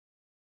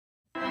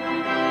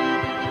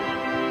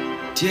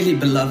Dearly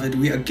beloved,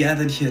 we are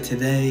gathered here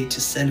today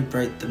to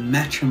celebrate the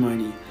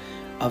matrimony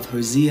of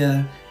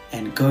Hosea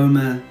and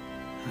Gomer.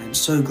 I'm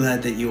so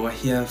glad that you are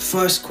here.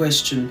 First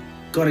question,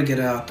 gotta get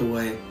it out the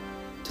way.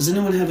 Does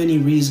anyone have any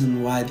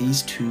reason why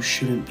these two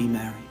shouldn't be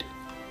married?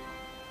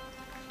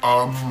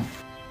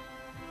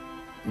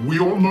 We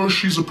all know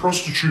she's a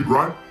prostitute,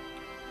 right?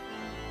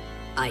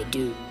 I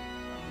do.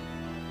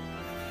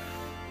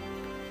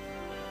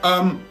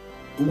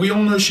 We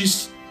all know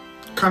she's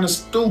kind of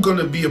still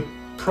gonna be a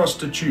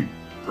prostitute,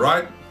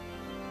 right?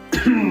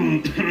 You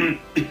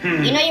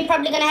know you're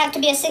probably gonna have to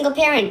be a single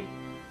parent,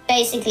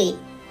 basically.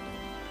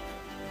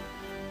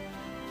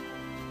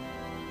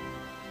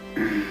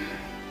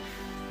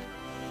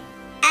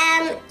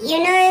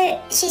 You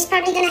know she's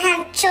probably gonna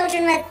have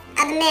children with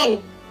other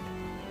men.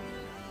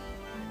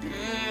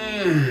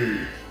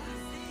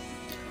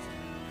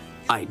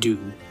 I do.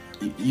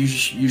 You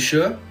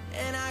sure?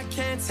 And I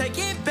can't take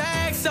it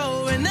back,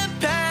 so in the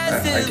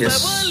past I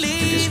guess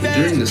we're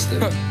doing this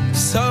then.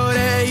 So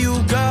there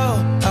you go.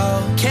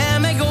 Oh,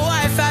 can't make a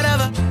wife out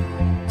of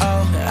her.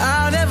 Oh,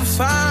 I'll never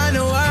find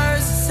the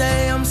words to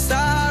say I'm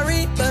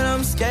sorry, but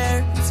I'm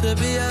scared to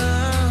be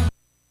alone.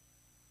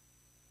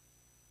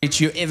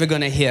 You're ever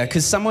gonna hear,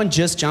 because someone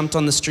just jumped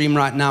on the stream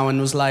right now and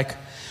was like,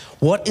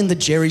 what in the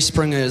Jerry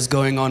Springer is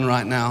going on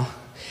right now?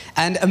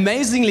 And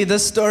amazingly,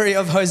 this story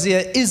of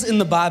Hosea is in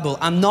the Bible.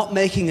 I'm not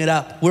making it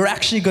up. We're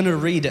actually going to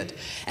read it.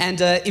 And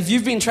if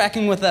you've been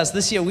tracking with us,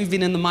 this year we've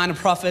been in the Minor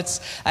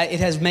Prophets. It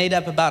has made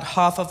up about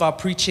half of our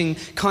preaching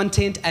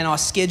content and our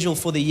schedule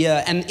for the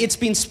year. And it's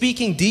been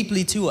speaking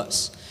deeply to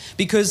us.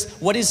 Because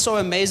what is so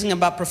amazing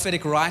about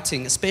prophetic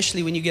writing,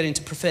 especially when you get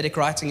into prophetic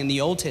writing in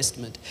the Old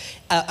Testament,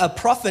 a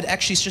prophet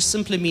actually just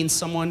simply means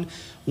someone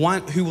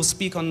who will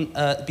speak on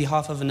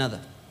behalf of another.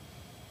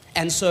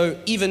 And so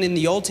even in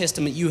the Old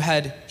Testament, you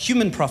had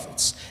human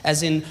prophets,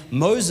 as in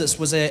Moses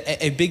was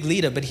a big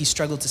leader, but he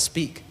struggled to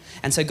speak.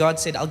 And so God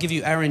said, I'll give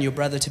you Aaron, your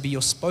brother, to be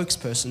your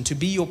spokesperson, to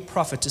be your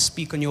prophet, to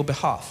speak on your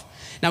behalf.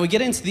 Now we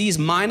get into these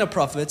minor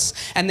prophets,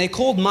 and they're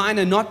called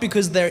minor not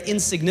because they're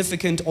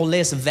insignificant or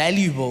less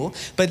valuable,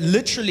 but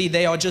literally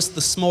they are just the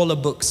smaller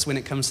books when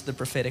it comes to the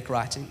prophetic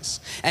writings.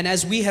 And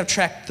as we have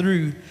tracked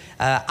through,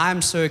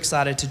 I'm so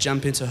excited to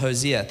jump into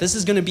Hosea. This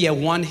is going to be a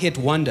one-hit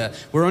wonder.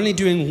 We're only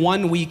doing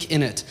 1 week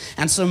in it.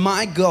 And so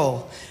my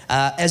goal,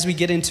 as we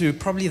get into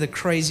probably the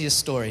craziest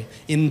story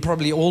in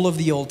probably all of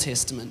the Old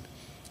Testament,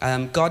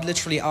 God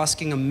literally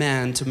asking a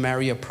man to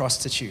marry a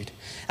prostitute,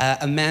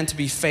 a man to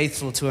be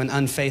faithful to an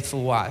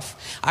unfaithful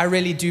wife. I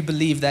really do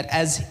believe that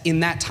as in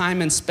that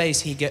time and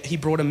space, he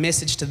brought a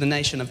message to the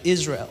nation of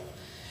Israel.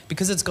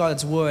 Because it's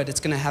God's word,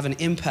 it's going to have an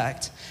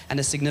impact and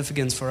a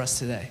significance for us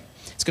today.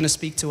 It's going to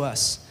speak to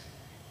us.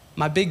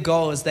 My big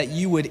goal is that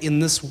you would, in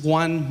this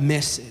one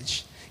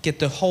message, get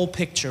the whole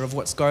picture of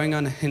what's going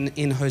on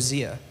in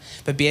Hosea,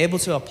 but be able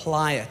to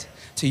apply it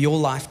to your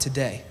life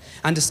today.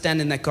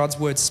 Understanding that God's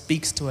word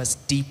speaks to us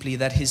deeply,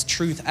 that his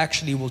truth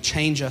actually will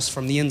change us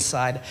from the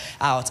inside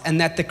out,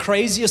 and that the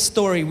craziest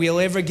story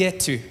we'll ever get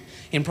to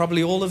in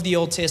probably all of the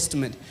Old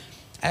Testament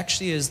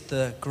actually is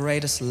the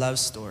greatest love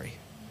story.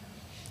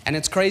 And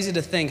it's crazy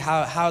to think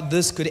how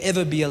this could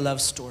ever be a love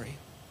story.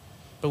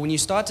 But when you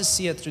start to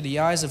see it through the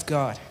eyes of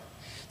God,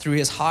 through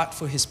his heart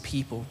for his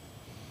people,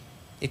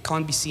 it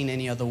can't be seen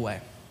any other way.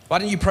 Why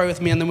don't you pray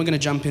with me, and then we're going to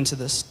jump into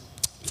this.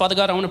 Father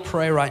God, I want to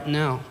pray right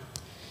now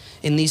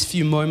in these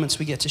few moments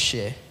we get to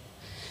share,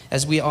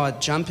 as we are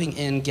jumping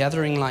in,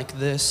 gathering like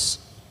this,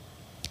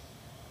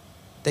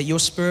 that your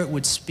spirit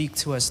would speak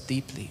to us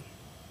deeply,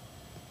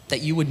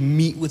 that you would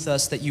meet with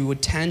us, that you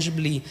would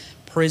tangibly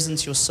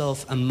presence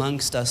yourself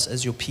amongst us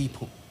as your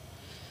people.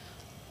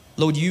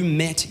 Lord, you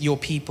met your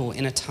people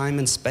in a time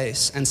and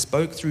space and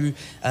spoke through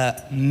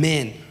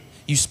men.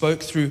 You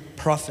spoke through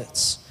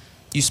prophets.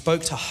 You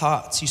spoke to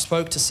hearts. You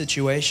spoke to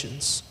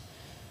situations.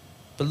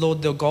 But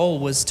Lord, the goal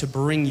was to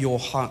bring your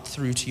heart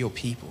through to your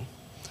people.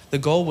 The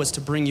goal was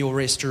to bring your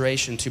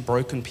restoration to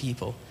broken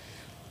people.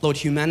 Lord,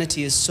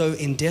 humanity is so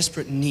in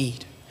desperate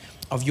need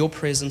of your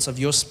presence, of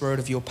your spirit,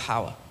 of your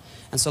power.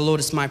 And so, Lord,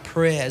 it's my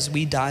prayer as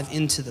we dive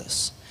into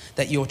this,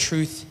 that your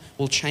truth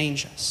will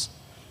change us,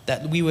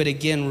 that we would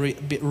again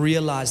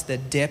realize the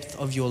depth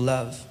of your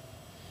love,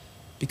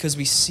 because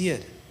we see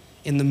it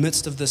in the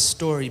midst of this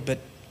story, but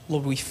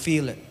Lord, we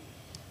feel it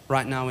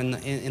right now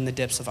in the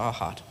depths of our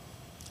heart.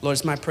 Lord,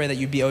 it's my prayer that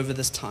you be over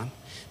this time,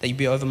 that you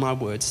be over my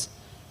words,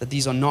 that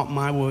these are not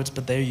my words,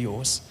 but they're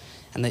yours,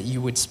 and that you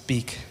would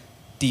speak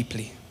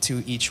deeply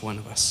to each one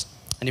of us.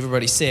 And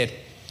everybody said,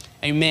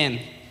 amen.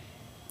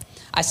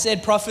 I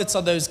said prophets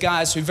are those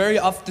guys who very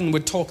often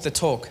would talk the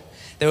talk.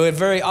 They would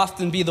very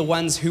often be the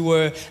ones who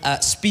were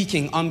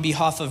speaking on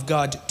behalf of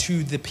God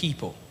to the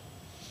people.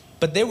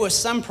 But there were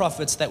some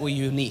prophets that were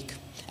unique,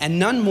 and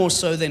none more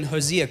so than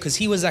Hosea, because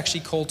he was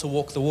actually called to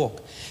walk the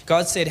walk.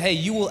 God said, hey,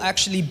 you will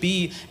actually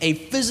be a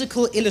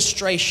physical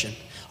illustration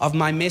of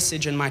my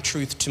message and my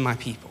truth to my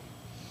people.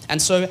 And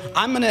so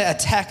I'm going to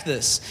attack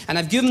this, and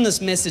I've given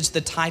this message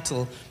the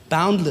title,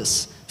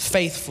 Boundless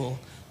Faithful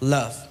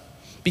Love.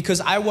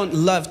 because I want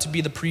love to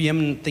be the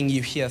preeminent thing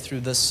you hear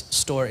through this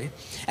story.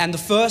 And the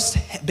first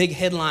big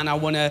headline I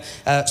want to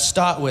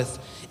start with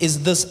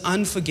is this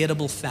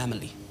unforgettable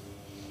family.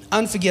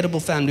 Unforgettable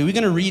family. We're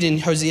going to read in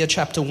Hosea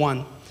chapter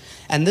 1,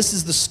 and this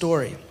is the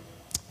story.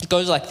 It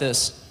goes like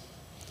this.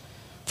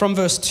 From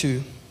verse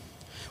 2.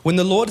 When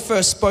the Lord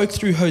first spoke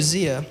through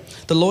Hosea,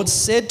 the Lord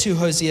said to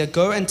Hosea,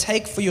 "Go and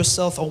take for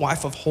yourself a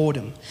wife of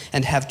whoredom,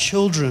 and have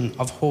children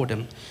of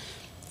whoredom.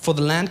 For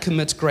the land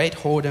commits great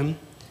whoredom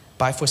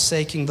by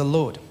forsaking the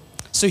Lord."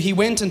 So he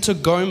went and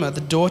took Gomer, the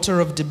daughter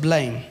of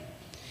Diblaim,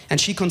 and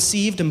she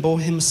conceived and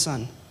bore him a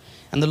son.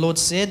 And the Lord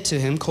said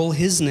to him, "Call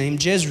his name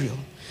Jezreel,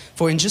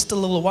 for in just a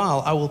little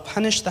while I will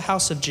punish the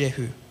house of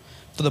Jehu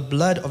for the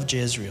blood of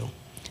Jezreel,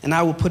 and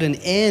I will put an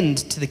end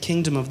to the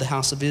kingdom of the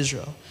house of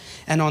Israel.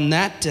 And on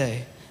that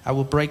day I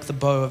will break the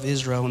bow of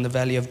Israel in the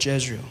valley of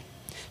Jezreel."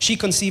 She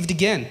conceived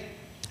again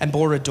and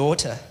bore a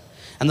daughter.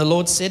 And the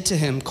Lord said to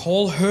him,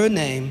 "Call her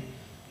name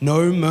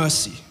No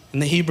Mercy." In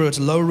the Hebrew it's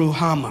Lo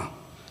Ruhama.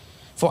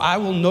 "For I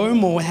will no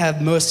more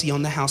have mercy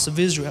on the house of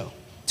Israel,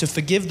 to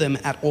forgive them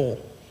at all.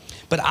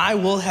 But I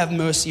will have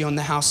mercy on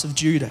the house of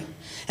Judah,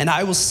 and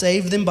I will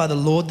save them by the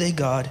Lord their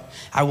God.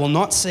 I will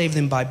not save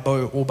them by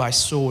bow or by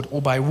sword or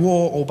by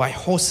war or by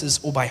horses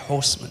or by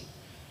horsemen."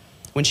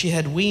 When she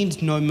had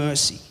weaned No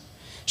Mercy,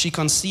 she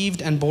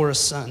conceived and bore a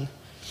son.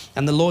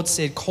 And the Lord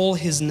said, "Call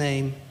his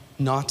name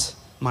Not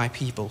My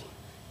People."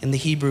 In the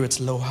Hebrew it's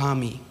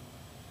Lohami.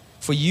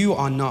 "For you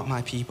are not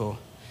my people,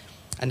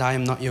 and I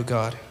am not your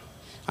God."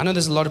 I know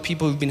there's a lot of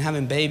people who've been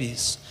having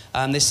babies.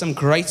 There's some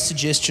great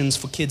suggestions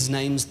for kids'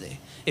 names there.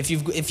 If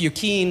you're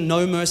keen,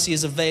 No Mercy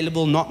is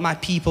available, Not My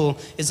People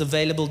is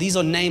available. These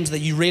are names that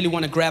you really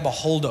want to grab a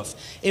hold of.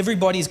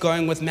 Everybody's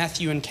going with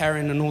Matthew and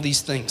Karen and all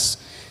these things.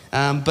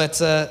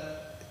 But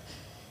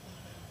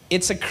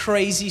it's a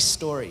crazy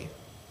story.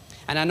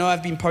 And I know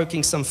I've been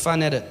poking some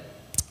fun at it,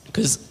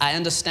 because I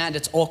understand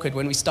it's awkward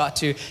when we start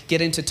to get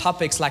into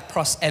topics like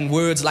and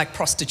words like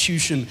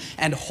prostitution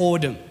and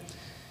whoredom.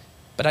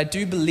 But I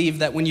do believe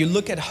that when you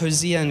look at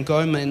Hosea and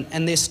Gomer,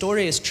 and their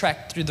story is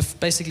tracked through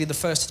basically the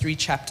first 3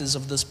 chapters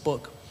of this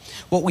book,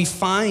 what we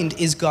find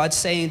is God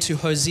saying to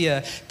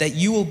Hosea that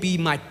you will be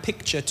my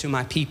picture to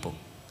my people.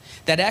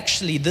 That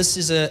actually this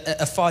is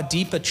a far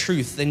deeper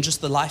truth than just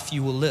the life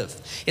you will live.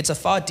 It's a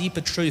far deeper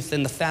truth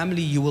than the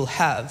family you will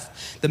have.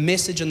 The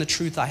message and the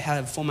truth I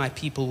have for my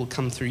people will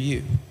come through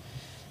you.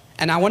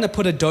 And I want to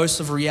put a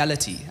dose of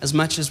reality, as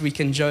much as we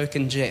can joke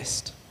and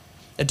jest.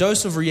 A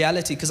dose of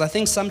reality, because I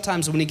think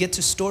sometimes when we get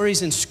to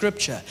stories in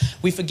Scripture,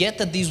 we forget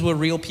that these were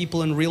real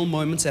people in real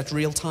moments at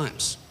real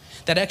times.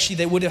 That actually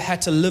they would have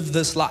had to live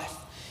this life.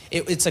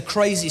 It's a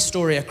crazy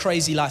story, a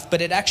crazy life,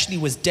 but it actually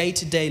was day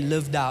to day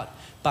lived out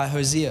by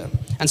Hosea.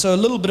 And so a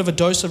little bit of a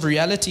dose of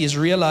reality is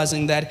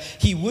realizing that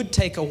he would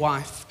take a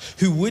wife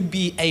who would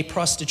be a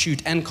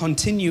prostitute and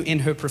continue in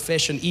her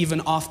profession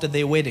even after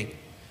their wedding.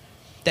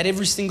 That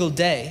every single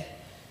day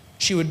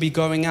she would be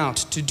going out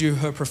to do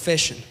her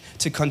profession,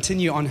 to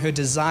continue on her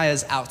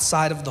desires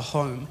outside of the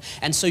home.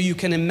 And so you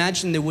can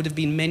imagine there would have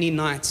been many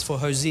nights for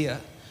Hosea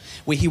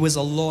where he was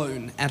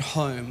alone at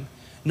home,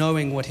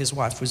 knowing what his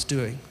wife was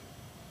doing.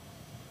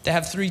 They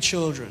have 3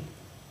 children.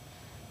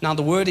 Now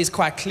the word is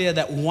quite clear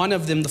that one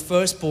of them, the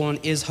firstborn,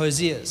 is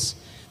Hosea's.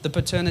 The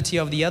paternity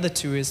of the other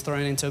 2 is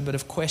thrown into a bit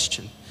of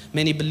question.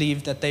 Many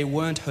believe that they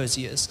weren't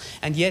Hosea's,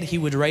 and yet he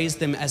would raise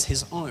them as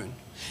his own.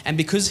 And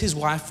because his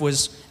wife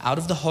was out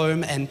of the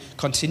home and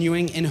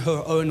continuing in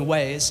her own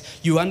ways,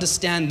 you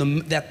understand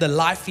that the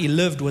life he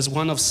lived was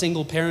one of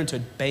single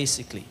parenthood,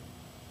 basically.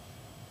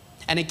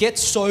 And it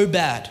gets so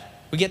bad.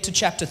 We get to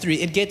chapter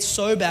 3. It gets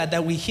so bad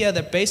that we hear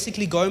that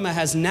basically Gomer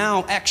has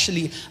now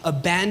actually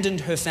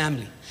abandoned her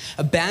family,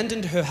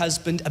 abandoned her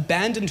husband,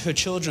 abandoned her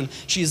children.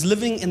 She is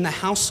living in the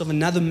house of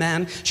another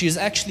man. She has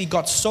actually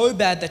got so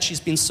bad that she's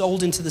been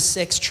sold into the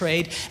sex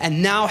trade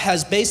and now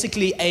has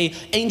basically an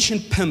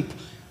ancient pimp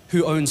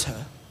who owns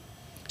her.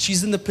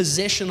 She's in the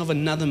possession of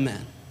another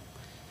man.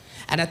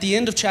 And at the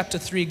end of chapter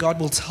 3, God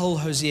will tell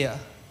Hosea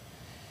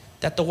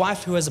that the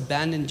wife who has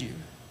abandoned you,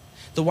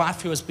 the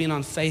wife who has been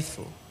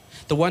unfaithful,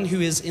 the one who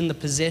is in the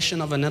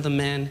possession of another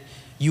man,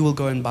 you will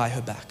go and buy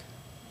her back.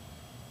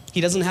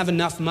 He doesn't have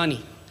enough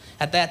money.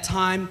 At that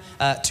time,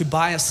 to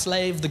buy a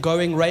slave, the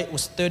going rate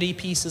was 30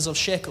 pieces of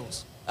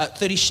shekels.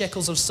 30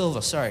 shekels of silver,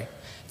 sorry.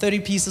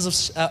 30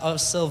 pieces of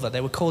silver.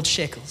 They were called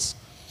shekels.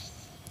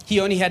 He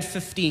only had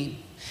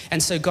 15.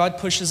 And so God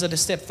pushes it a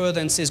step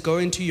further and says, go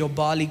into your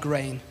barley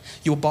grain,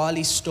 your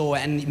barley store,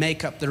 and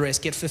make up the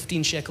rest. Get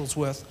 15 shekels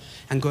worth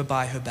and go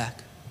buy her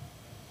back.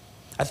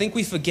 I think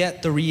we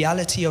forget the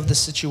reality of the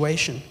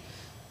situation.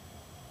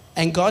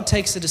 And God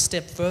takes it a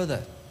step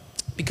further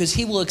because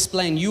he will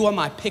explain, you are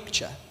my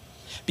picture.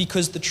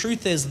 Because the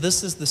truth is,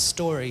 this is the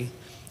story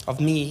of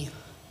me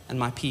and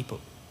my people.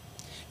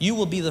 You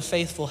will be the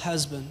faithful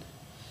husband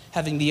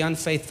having the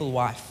unfaithful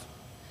wife.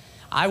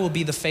 I will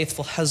be the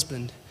faithful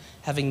husband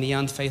having the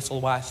unfaithful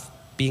wife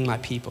being my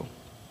people.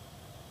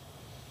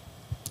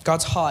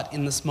 God's heart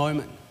in this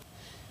moment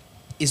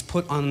is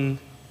put on,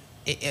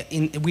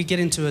 we get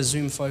into a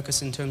zoom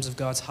focus in terms of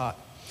God's heart.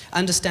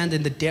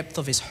 understanding the depth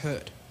of his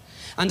hurt,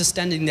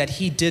 understanding that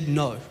he did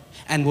know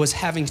and was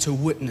having to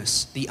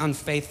witness the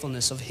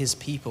unfaithfulness of his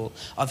people,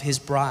 of his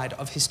bride,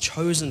 of his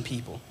chosen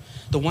people,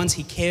 the ones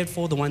he cared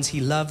for, the ones he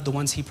loved, the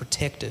ones he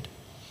protected.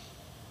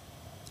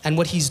 And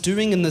what he's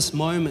doing in this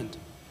moment,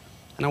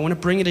 and I want to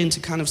bring it into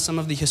kind of some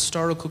of the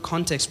historical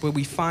context where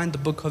we find the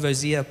book of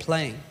Hosea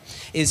playing,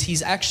 is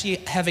he's actually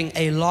having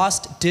a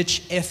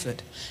last-ditch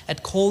effort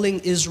at calling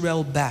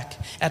Israel back,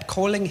 at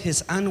calling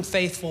his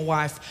unfaithful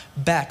wife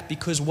back,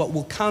 because what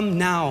will come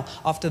now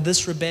after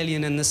this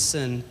rebellion and this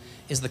sin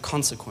is the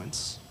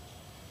consequence.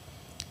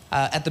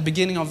 At the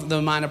beginning of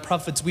the Minor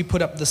Prophets, we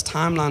put up this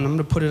timeline. I'm going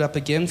to put it up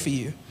again for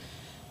you.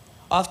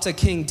 After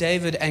King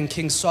David and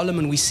King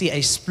Solomon, we see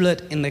a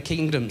split in the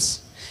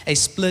kingdoms, a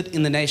split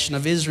in the nation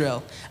of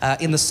Israel.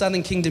 In the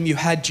southern kingdom, you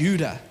had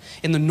Judah.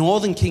 In the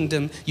northern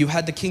kingdom, you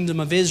had the kingdom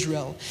of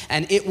Israel.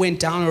 And it went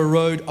down a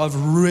road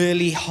of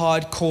really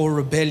hardcore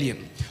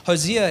rebellion.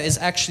 Hosea is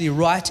actually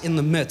right in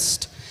the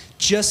midst,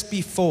 just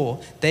before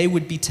they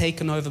would be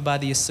taken over by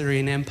the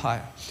Assyrian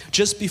Empire,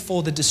 just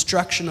before the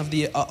destruction of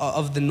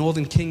the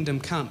northern kingdom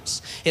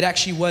comes. It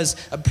actually was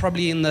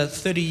probably in the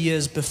 30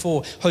 years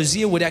before.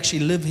 Hosea would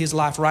actually live his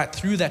life right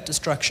through that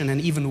destruction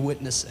and even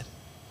witness it.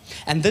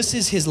 And this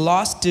is his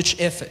last-ditch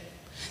effort.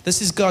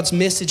 This is God's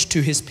message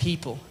to his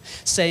people,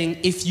 saying,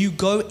 if you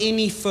go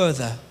any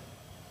further,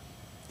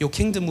 your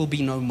kingdom will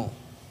be no more.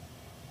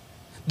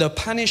 The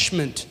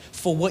punishment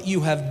for what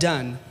you have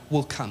done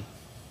will come.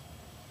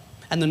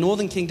 And the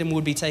northern kingdom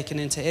would be taken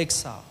into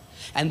exile,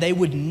 and they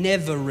would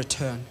never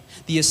return.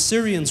 The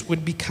Assyrians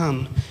would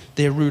become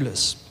their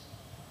rulers.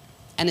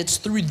 And it's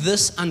through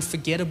this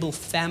unforgettable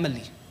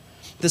family,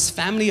 this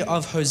family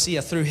of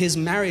Hosea, through his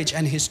marriage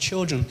and his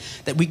children,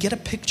 that we get a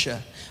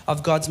picture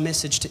of God's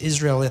message to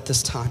Israel at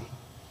this time.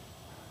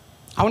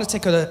 I want to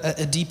take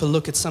a deeper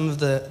look at some of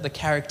the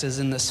characters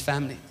in this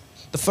family.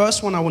 The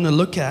first one I want to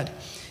look at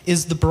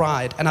is the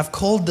bride, and I've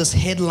called this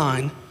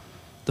headline,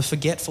 The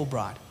Forgetful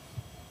Bride.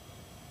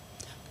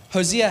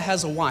 Hosea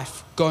has a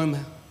wife,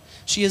 Gomer.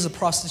 She is a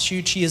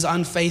prostitute, she is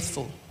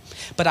unfaithful.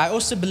 But I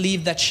also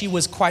believe that she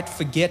was quite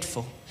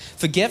forgetful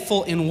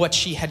in what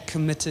she had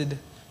committed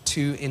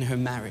to in her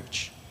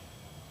marriage.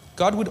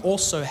 God would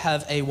also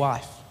have a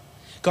wife.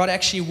 God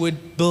actually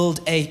would build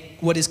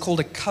what is called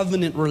a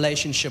covenant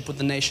relationship with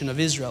the nation of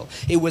Israel.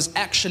 It was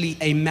actually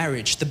a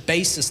marriage. The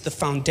basis, the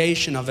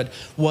foundation of it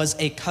was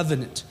a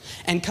covenant.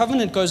 And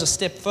covenant goes a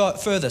step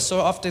further. So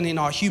often in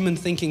our human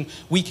thinking,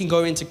 we can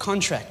go into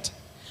contract,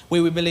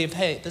 where we believe,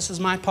 hey, this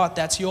is my part,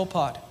 that's your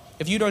part.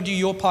 If you don't do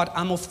your part,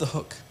 I'm off the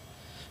hook.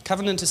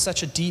 Covenant is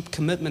such a deep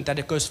commitment that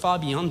it goes far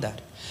beyond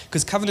that.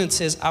 Because covenant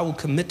says, I will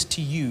commit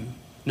to you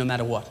no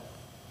matter what.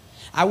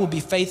 I will be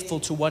faithful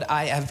to what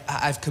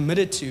I've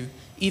committed to,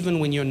 even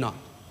when you're not.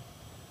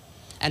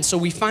 And so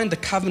we find the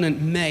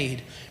covenant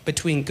made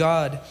between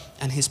God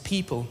and his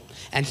people.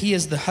 And he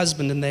is the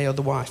husband and they are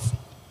the wife.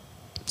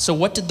 So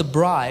what did the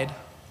bride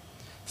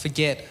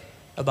forget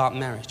about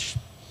marriage?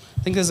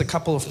 I think there's a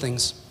couple of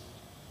things.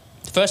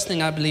 The first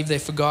thing I believe they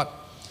forgot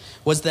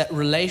was that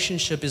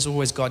relationship is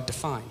always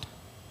God-defined.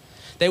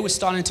 They were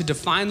starting to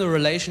define the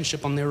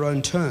relationship on their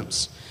own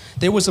terms.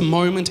 There was a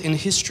moment in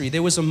history,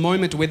 there was a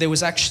moment where there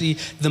was actually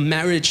the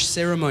marriage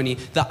ceremony,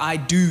 the I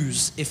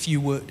do's, if you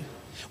would,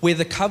 where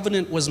the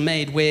covenant was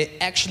made, where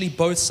actually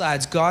both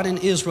sides, God and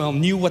Israel,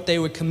 knew what they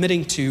were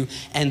committing to,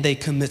 and they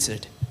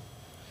committed.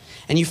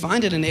 And you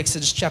find it in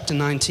Exodus chapter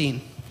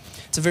 19.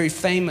 It's a very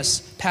famous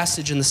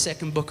passage in the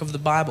second book of the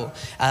Bible,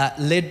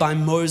 led by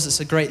Moses,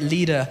 a great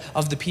leader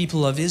of the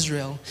people of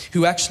Israel,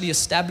 who actually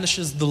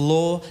establishes the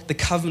law, the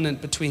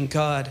covenant between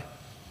God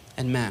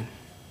and man.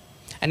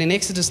 And in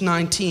Exodus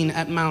 19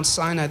 at Mount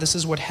Sinai, this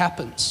is what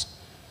happens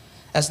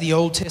as the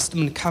Old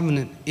Testament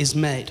covenant is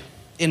made.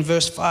 In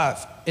verse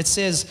 5, it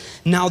says,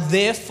 now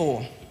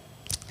therefore,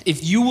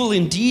 if you will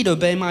indeed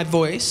obey my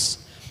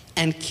voice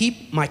and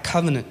keep my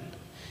covenant,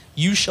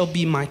 you shall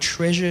be my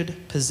treasured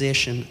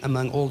possession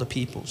among all the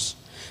peoples,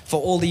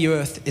 for all the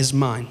earth is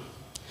mine.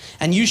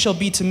 And you shall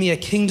be to me a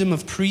kingdom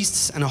of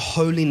priests and a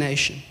holy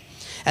nation.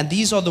 And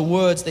these are the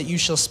words that you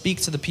shall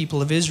speak to the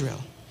people of Israel.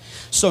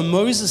 So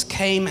Moses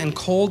came and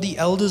called the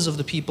elders of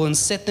the people and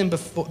set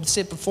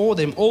before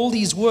them all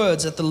these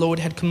words that the Lord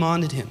had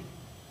commanded him.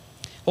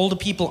 All the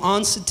people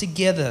answered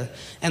together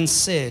and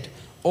said,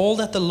 all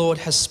that the Lord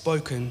has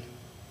spoken,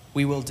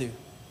 we will do.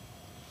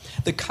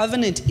 The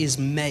covenant is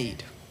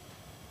made,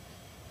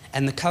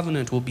 and the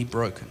covenant will be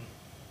broken.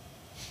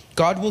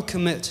 God will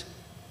commit.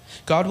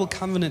 God will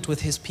covenant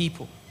with his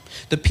people.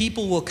 The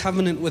people will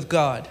covenant with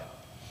God,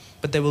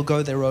 but they will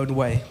go their own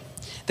way.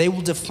 They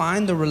will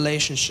define the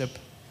relationship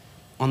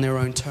on their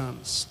own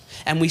terms.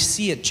 And we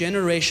see it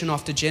generation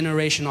after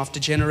generation after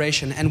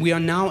generation, and we are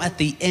now at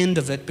the end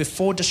of it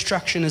before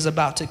destruction is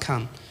about to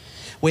come,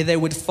 where they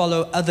would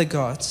follow other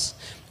gods,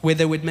 where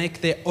they would make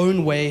their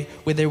own way,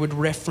 where they would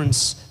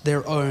reference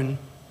their own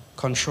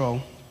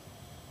control.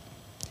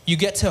 You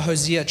get to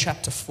Hosea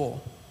chapter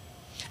 4,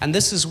 and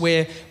this is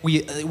where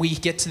we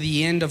get to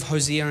the end of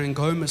Hosea and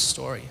Gomer's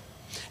story.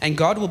 And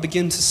God will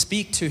begin to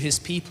speak to his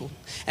people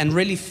and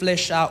really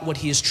flesh out what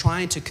he is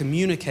trying to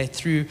communicate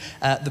through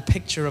the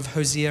picture of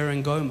Hosea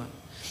and Gomer.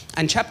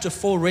 And chapter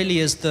 4 really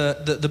is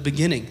the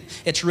beginning.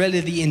 It's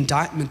really the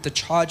indictment, the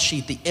charge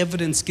sheet, the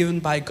evidence given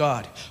by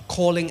God,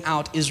 calling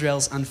out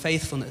Israel's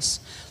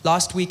unfaithfulness.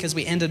 Last week as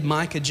we ended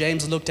Micah,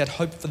 James looked at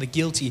hope for the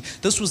guilty.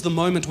 This was the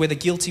moment where the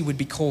guilty would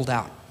be called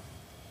out.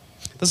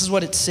 This is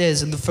what it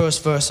says in the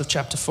first verse of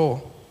chapter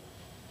 4.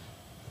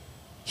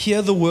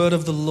 Hear the word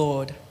of the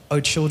Lord, O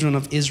children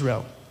of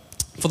Israel.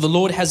 For the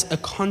Lord has a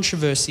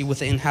controversy with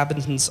the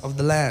inhabitants of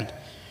the land.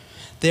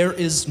 There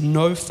is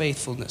no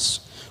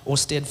faithfulness or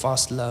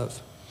steadfast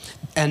love,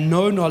 and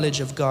no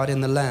knowledge of God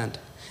in the land.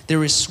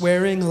 There is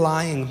swearing,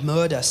 lying,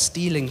 murder,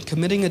 stealing,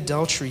 committing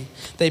adultery.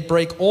 They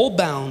break all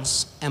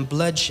bounds, and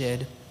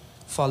bloodshed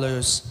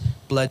follows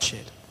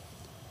bloodshed.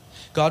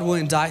 God will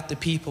indict the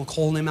people,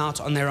 call them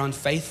out on their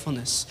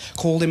unfaithfulness,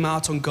 call them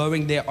out on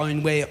going their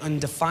own way, on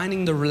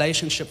defining the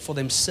relationship for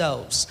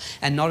themselves,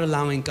 and not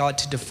allowing God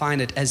to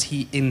define it as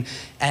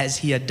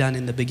he had done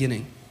in the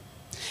beginning.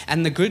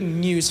 And the good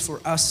news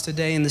for us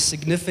today, and the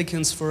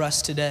significance for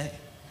us today,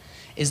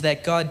 is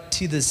that God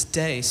to this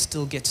day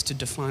still gets to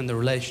define the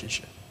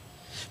relationship.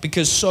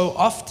 Because so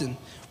often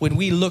when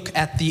we look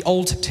at the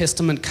Old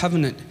Testament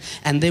covenant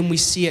and then we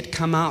see it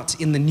come out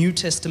in the New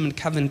Testament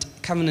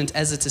covenant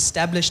as it's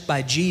established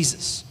by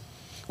Jesus,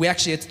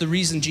 it's the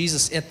reason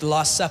Jesus at the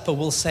Last Supper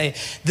will say,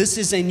 "This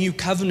is a new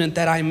covenant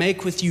that I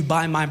make with you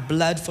by my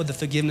blood for the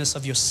forgiveness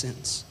of your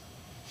sins."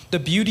 The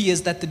beauty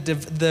is that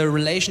the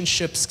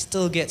relationship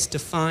still gets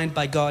defined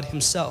by God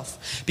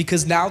himself,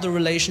 because now the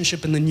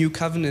relationship in the new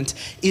covenant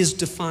is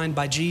defined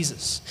by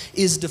Jesus,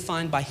 is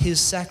defined by his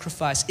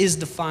sacrifice, is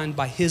defined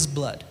by his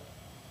blood.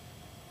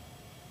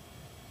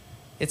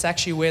 It's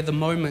actually where the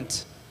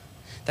moment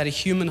that a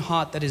human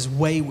heart that is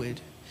wayward,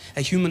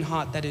 a human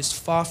heart that is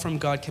far from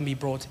God, can be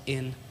brought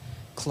in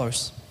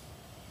close.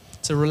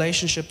 It's a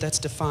relationship that's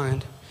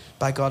defined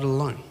by God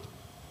alone.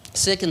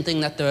 Second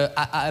thing that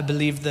I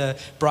believe the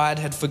bride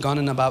had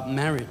forgotten about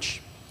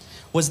marriage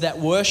was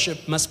that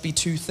worship must be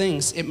two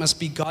things. It must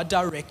be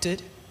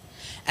God-directed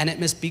and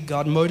it must be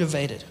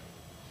God-motivated.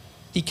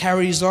 He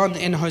carries on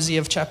in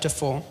Hosea chapter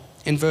 4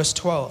 in verse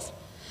 12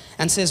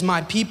 and says,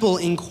 "My people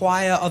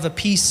inquire of a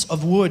piece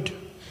of wood,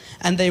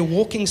 and their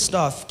walking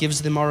staff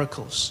gives them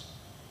oracles.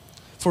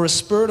 For a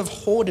spirit of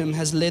whoredom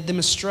has led them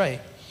astray,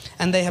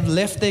 and they have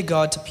left their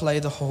God to play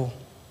the whore."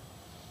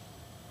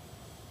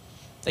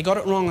 They got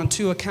it wrong on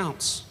two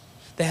accounts.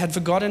 They had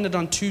forgotten it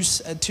on two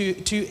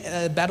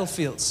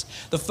battlefields.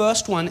 The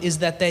first one is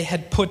that they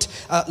had put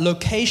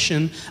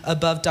location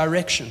above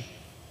direction.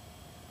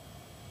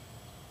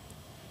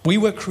 We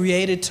were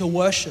created to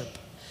worship.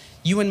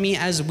 You and me,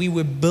 as we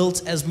were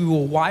built, as we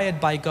were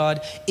wired by God,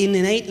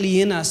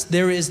 innately in us,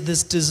 there is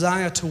this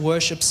desire to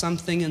worship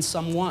something and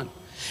someone.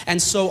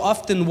 And so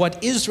often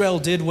what Israel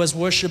did was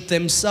worship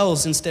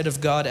themselves instead of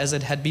God as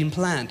it had been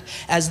planned,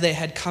 as they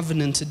had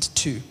covenanted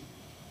to.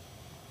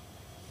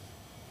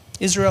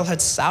 Israel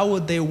had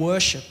soured their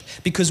worship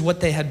because what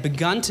they had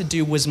begun to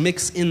do was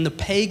mix in the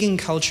pagan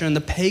culture and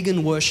the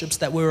pagan worships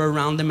that were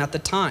around them at the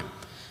time.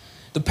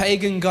 The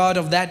pagan god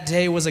of that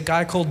day was a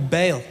guy called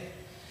Baal.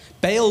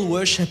 Baal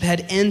worship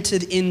had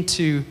entered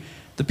into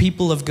the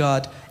people of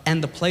God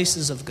and the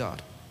places of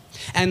God.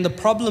 And the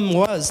problem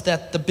was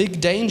that the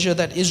big danger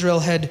that Israel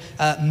had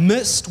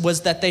missed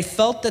was that they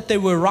felt that they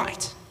were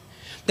right.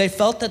 They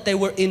felt that they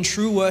were in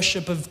true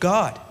worship of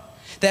God.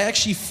 They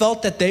actually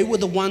felt that they were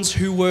the ones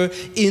who were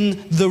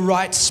in the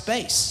right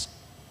space.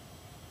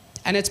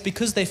 And it's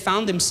because they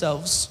found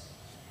themselves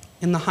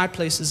in the high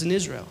places in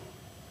Israel.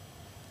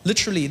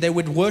 Literally, they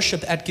would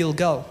worship at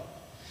Gilgal.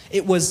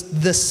 It was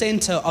the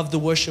center of the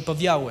worship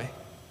of Yahweh.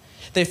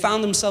 They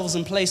found themselves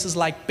in places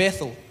like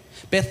Bethel.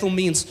 Bethel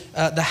means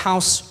the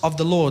house of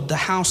the Lord, the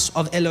house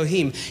of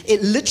Elohim.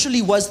 It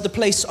literally was the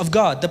place of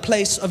God, the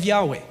place of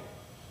Yahweh.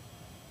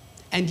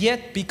 And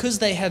yet, because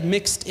they had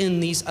mixed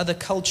in these other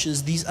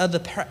cultures, these other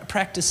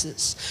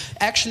practices,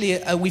 actually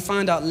we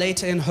find out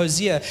later in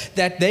Hosea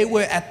that they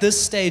were at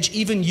this stage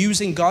even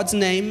using God's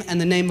name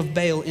and the name of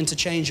Baal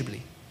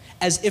interchangeably,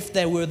 as if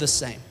they were the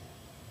same.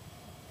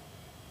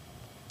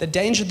 The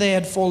danger they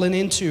had fallen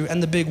into,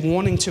 and the big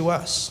warning to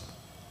us,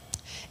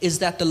 is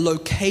that the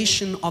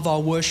location of our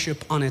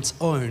worship on its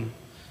own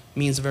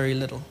means very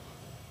little.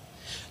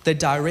 The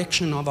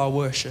direction of our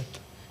worship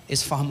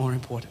is far more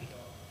important.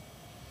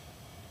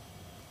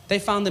 They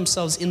found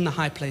themselves in the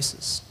high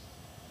places.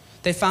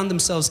 They found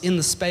themselves in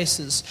the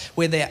spaces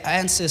where their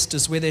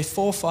ancestors, where their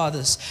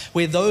forefathers,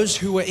 where those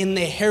who were in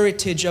their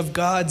heritage of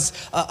God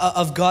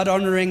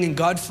honoring and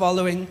God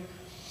following.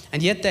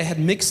 And yet they had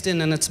mixed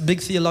in, and it's a big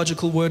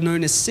theological word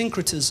known as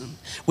syncretism,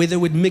 where they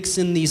would mix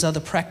in these other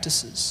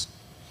practices.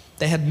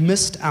 They had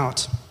missed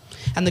out.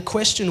 And the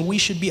question we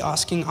should be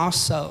asking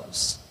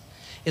ourselves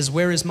is,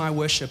 where is my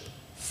worship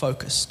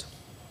focused?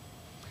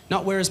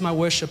 Not where is my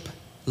worship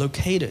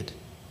located,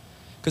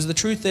 Because the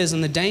truth is,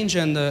 and the danger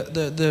and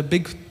the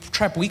big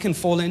trap we can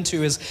fall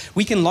into is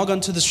we can log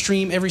onto the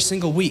stream every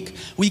single week.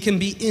 We can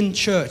be in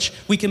church.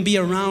 We can be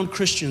around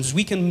Christians.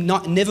 We can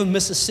never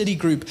miss a city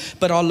group.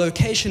 But our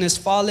location is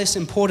far less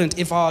important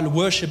if our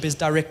worship is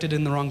directed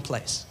in the wrong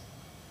place.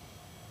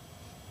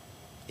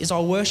 Is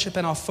our worship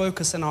and our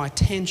focus and our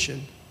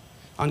attention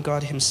on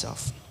God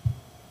Himself?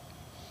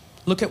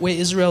 Look at where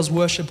Israel's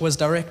worship was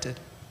directed.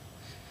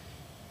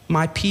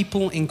 My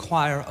people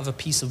inquire of a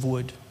piece of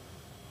wood.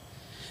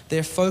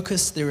 Their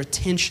focus, their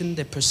attention,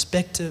 their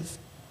perspective,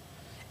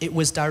 it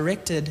was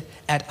directed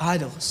at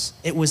idols.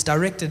 It was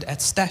directed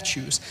at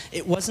statues.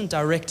 It wasn't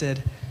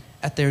directed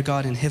at their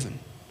God in heaven.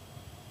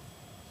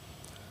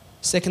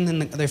 Second thing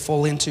that they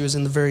fall into is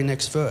in the very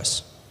next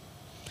verse.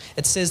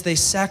 It says they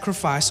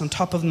sacrifice on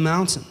top of the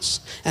mountains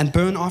and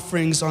burn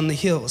offerings on the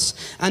hills,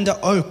 under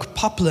oak,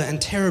 poplar,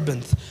 and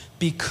terebinth,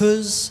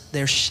 because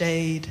their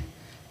shade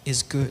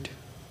is good.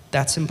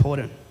 That's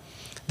important.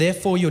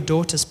 Therefore your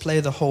daughters play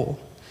the whore,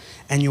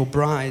 and your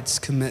brides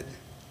commit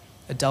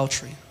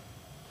adultery.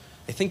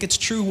 They think it's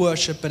true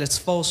worship, but it's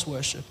false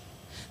worship.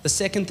 The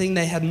second thing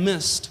they had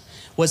missed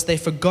was they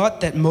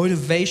forgot that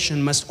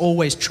motivation must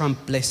always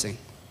trump blessing.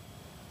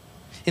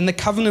 In the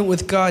covenant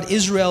with God,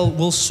 Israel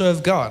will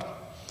serve God.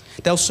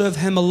 They'll serve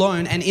Him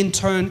alone, and in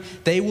turn,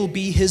 they will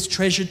be His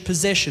treasured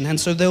possession. And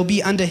so they'll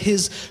be under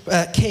His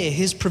care,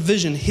 His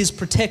provision, His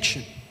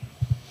protection.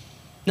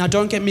 Now,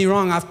 don't get me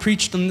wrong, I've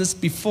preached on this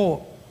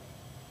before.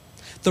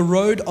 The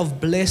road of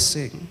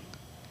blessing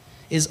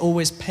is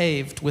always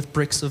paved with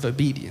bricks of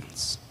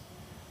obedience.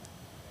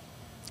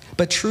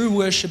 But true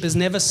worship is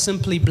never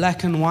simply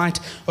black and white,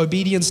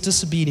 obedience,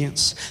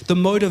 disobedience. The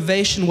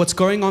motivation, what's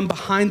going on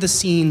behind the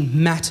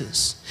scene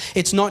matters.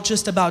 It's not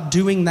just about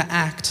doing the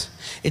act.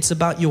 It's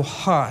about your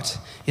heart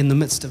in the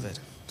midst of it.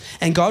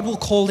 And God will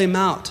call them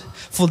out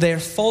for their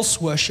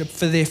false worship,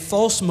 for their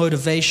false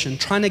motivation,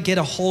 trying to get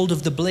a hold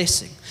of the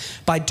blessing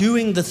by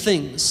doing the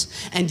things.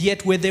 And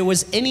yet where there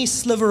was any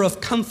sliver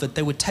of comfort,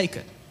 they would take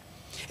it.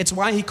 It's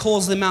why He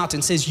calls them out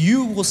and says,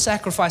 you will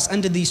sacrifice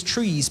under these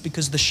trees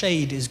because the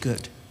shade is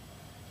good.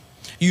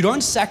 You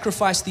don't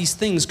sacrifice these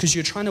things because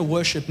you're trying to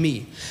worship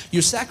me.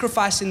 You're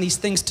sacrificing these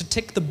things to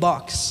tick the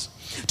box,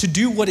 to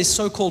do what is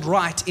so-called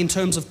right in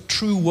terms of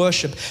true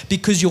worship,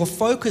 because your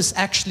focus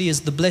actually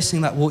is the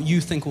blessing that what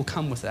you think will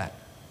come with that.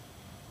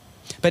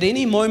 But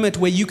any moment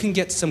where you can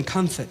get some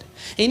comfort,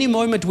 any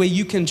moment where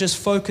you can just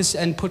focus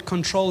and put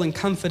control and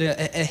comfort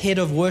ahead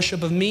of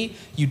worship of me,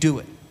 you do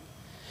it.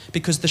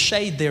 Because the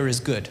shade there is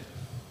good.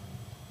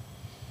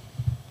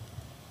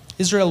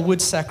 Israel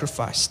would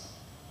sacrifice.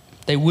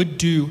 They would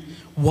do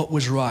what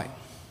was right.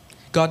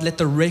 God let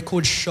the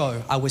record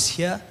show, I was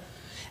here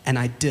and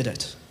I did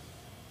it.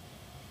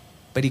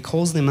 But He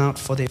calls them out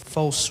for their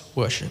false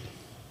worship.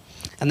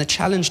 And the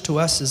challenge to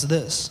us is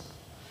this.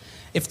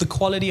 If the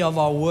quality of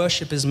our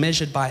worship is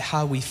measured by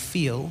how we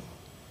feel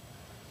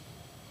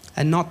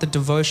and not the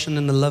devotion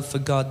and the love for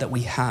God that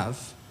we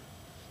have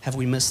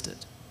we missed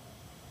it?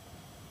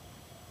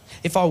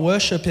 If our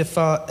worship,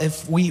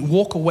 if we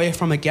walk away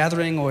from a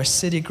gathering or a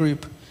city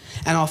group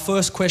and our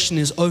first question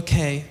is,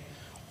 okay,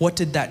 what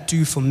did that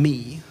do for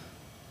me?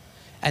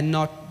 And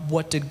not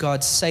what did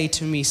God say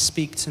to me,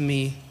 speak to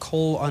me,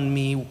 call on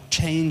me,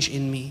 change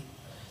in me,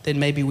 then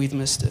maybe we've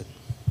missed it.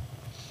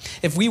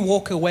 If we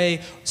walk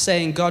away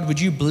saying, God, would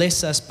you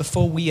bless us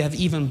before we have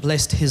even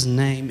blessed His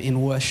name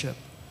in worship,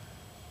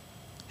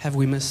 have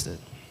we missed it?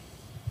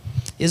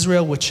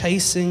 Israel were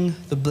chasing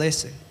the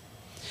blessing.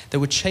 They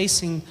were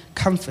chasing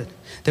comfort.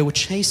 They were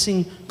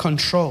chasing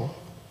control.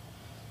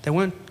 They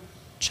weren't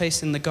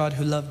chasing the God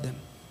who loved them.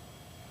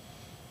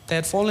 They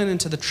had fallen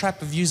into the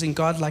trap of using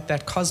God like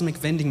that cosmic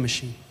vending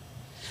machine.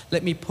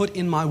 Let me put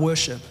in my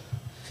worship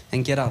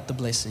and get out the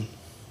blessing.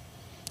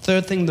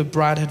 Third thing the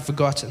bride had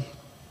forgotten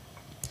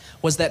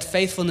was that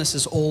faithfulness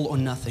is all or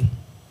nothing.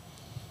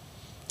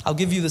 I'll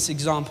give you this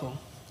example.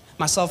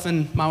 Myself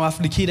and my wife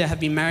Nikita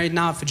have been married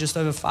now for just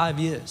over 5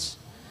 years.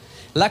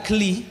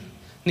 Luckily,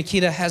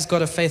 Nikita has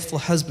got a faithful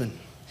husband.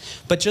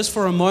 But just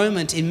for a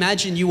moment,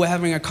 imagine you were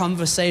having a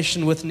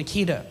conversation with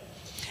Nikita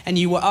and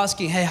you were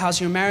asking, hey,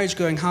 how's your marriage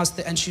going?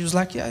 And she was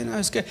like, yeah,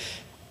 it's good.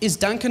 Is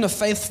Duncan a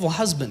faithful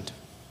husband?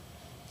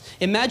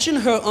 Imagine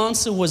her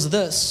answer was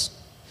this.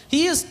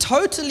 He is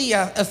totally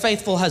a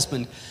faithful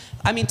husband.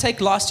 I mean, take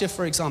last year,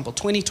 for example,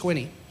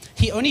 2020.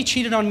 He only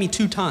cheated on me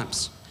 2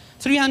 times.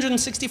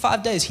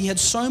 365 days. He had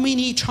so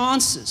many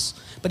chances,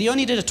 but he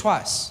only did it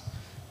twice.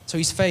 So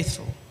he's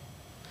faithful.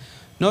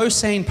 No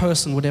sane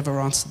person would ever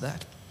answer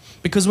that.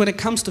 Because when it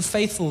comes to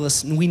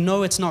faithfulness, we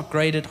know it's not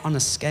graded on a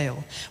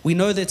scale. We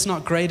know that it's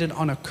not graded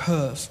on a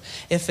curve.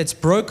 If it's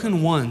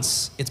broken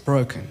once, it's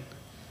broken.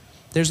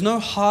 There's no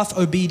half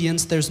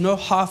obedience. There's no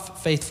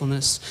half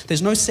faithfulness.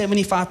 There's no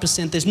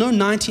 75%. There's no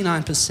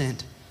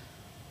 99%.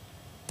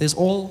 There's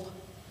all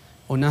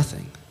or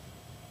nothing.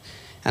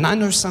 And I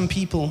know some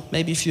people,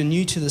 maybe if you're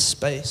new to this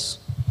space,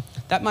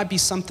 that might be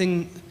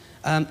something,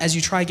 as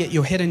you try to get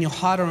your head and your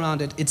heart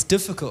around it, it's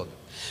difficult.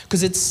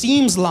 Because it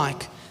seems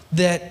like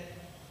that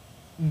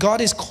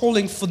God is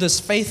calling for this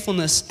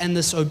faithfulness and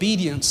this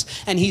obedience,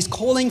 and He's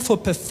calling for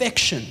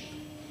perfection.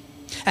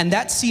 And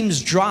that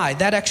seems dry.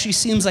 That actually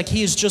seems like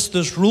He is just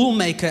this rule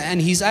maker,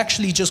 and He's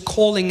actually just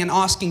calling and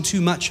asking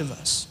too much of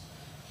us.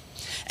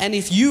 And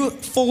if you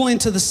fall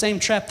into the same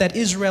trap that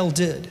Israel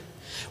did,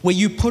 where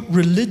you put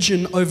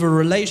religion over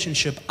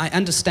relationship, I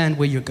understand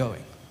where you're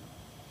going.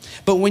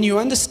 But when you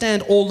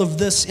understand all of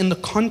this in the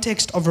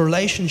context of a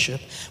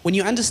relationship, when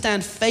you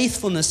understand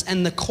faithfulness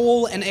and the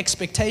call and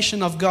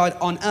expectation of God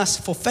on us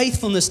for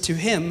faithfulness to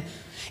Him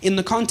in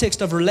the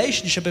context of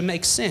relationship, it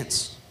makes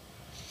sense.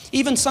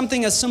 Even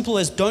something as simple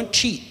as don't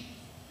cheat.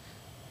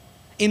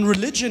 In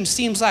religion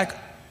seems like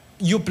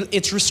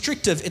it's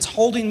restrictive, it's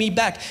holding me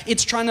back,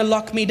 it's trying to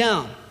lock me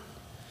down.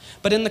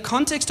 But in the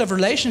context of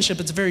relationship,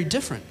 it's very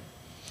different.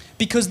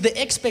 Because the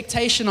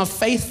expectation of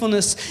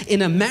faithfulness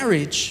in a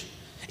marriage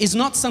is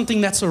not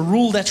something that's a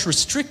rule that's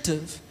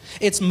restrictive.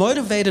 It's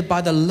motivated by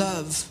the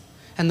love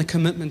and the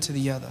commitment to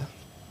the other.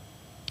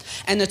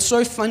 And it's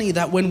so funny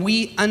that when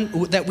we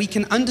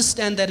can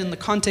understand that in the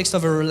context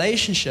of a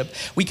relationship,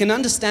 we can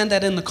understand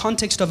that in the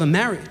context of a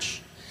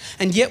marriage.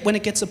 And yet when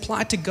it gets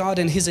applied to God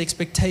and His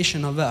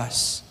expectation of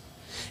us,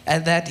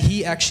 and that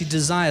He actually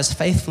desires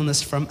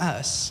faithfulness from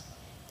us,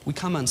 we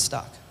come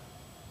unstuck.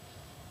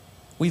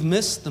 We've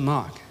missed the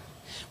mark.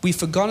 We've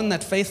forgotten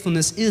that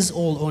faithfulness is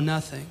all or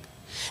nothing.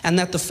 And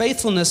that the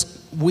faithfulness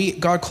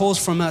God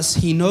calls from us,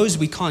 He knows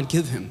we can't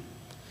give Him.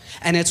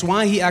 And it's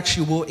why He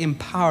actually will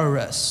empower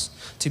us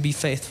to be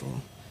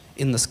faithful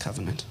in this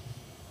covenant.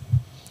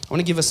 I want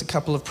to give us a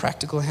couple of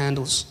practical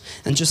handles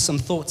and just some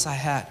thoughts I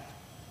had.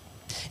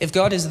 If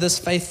God is this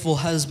faithful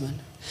husband,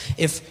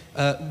 if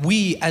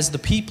we as the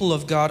people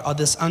of God are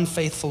this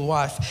unfaithful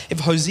wife,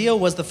 if Hosea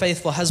was the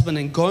faithful husband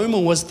and Gomer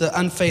was the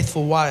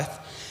unfaithful wife,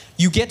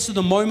 you get to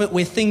the moment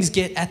where things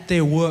get at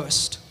their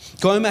worst.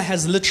 Gomer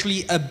has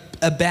literally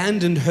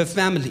abandoned her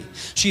family.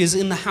 She is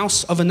in the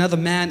house of another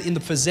man, in the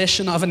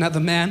possession of another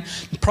man,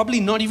 probably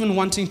not even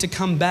wanting to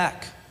come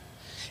back.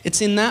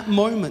 It's in that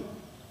moment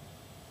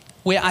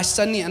where I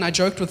suddenly, and I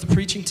joked with the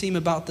preaching team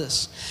about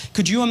this,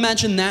 could you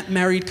imagine that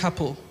married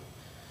couple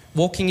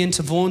walking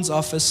into Vaughn's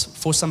office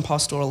for some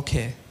pastoral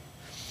care,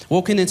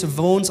 walking into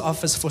Vaughn's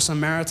office for some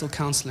marital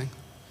counseling?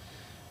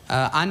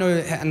 I know,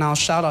 and I'll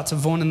shout out to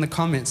Vaughan in the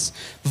comments,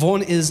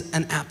 Vaughan is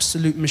an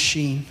absolute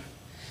machine.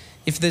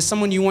 If there's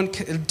someone you want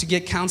to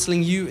get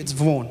counseling it's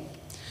Vaughan.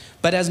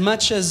 But as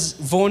much as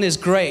Vaughan is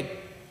great,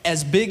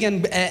 as big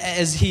and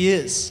as he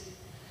is,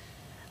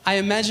 I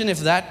imagine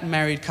if that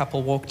married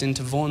couple walked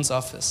into Vaughan's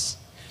office,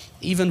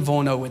 even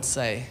Vaughan would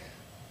say,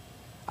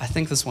 I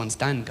think this one's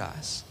done,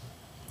 guys.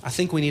 I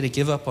think we need to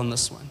give up on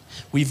this one.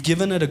 We've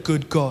given it a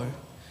good go.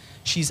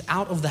 She's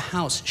out of the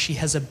house. She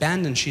has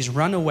abandoned. She's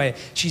run away.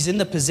 She's in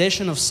the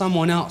possession of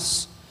someone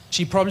else.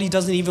 She probably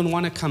doesn't even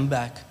want to come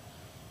back.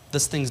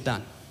 This thing's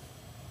done.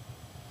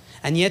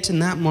 And yet in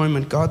that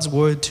moment, God's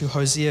word to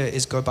Hosea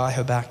is go buy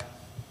her back.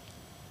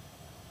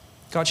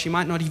 God, she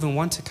might not even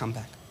want to come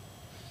back.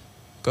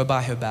 Go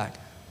buy her back.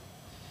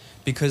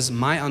 Because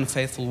my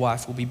unfaithful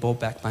wife will be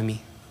bought back by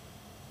me.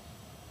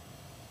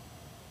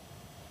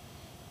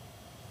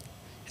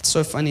 It's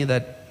so funny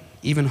that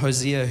even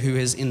Hosea, who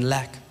is in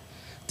lack,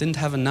 didn't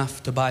have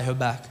enough to buy her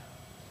back.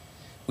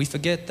 We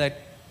forget that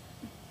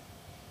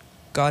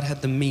God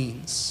had the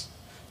means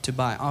to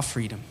buy our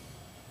freedom.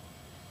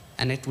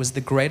 And it was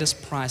the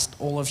greatest price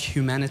all of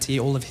humanity,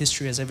 all of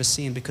history has ever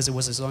seen, because it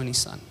was His only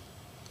Son.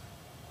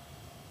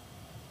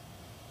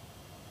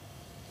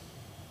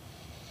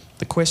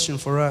 The question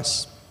for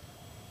us,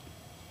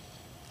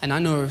 and I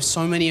know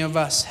so many of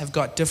us have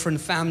got different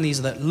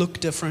families that look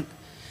different,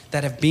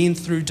 that have been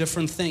through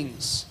different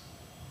things.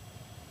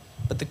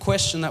 But the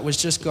question that was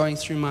just going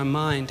through my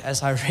mind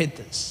as I read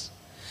this,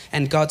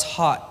 and God's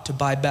heart to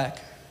buy back,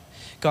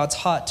 God's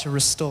heart to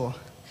restore,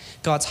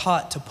 God's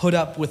heart to put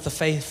up with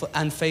the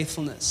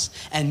unfaithfulness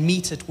and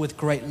meet it with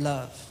great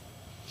love.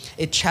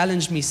 It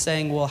challenged me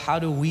saying, well, how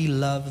do we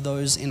love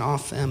those in our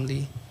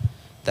family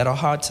that are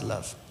hard to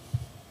love?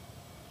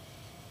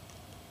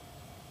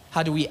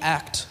 How do we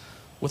act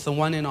with the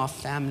one in our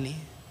family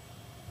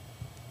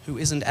who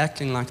isn't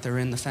acting like they're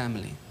in the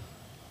family?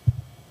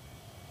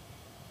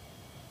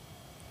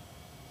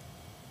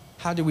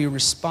 How do we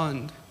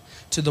respond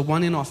to the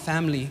one in our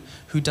family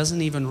who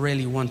doesn't even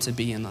really want to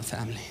be in our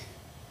family?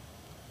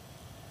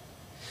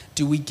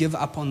 Do we give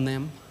up on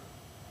them?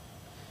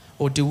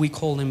 Or do we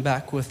call them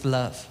back with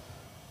love?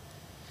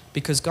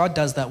 Because God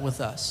does that with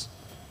us.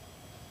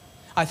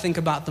 I think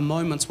about the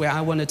moments where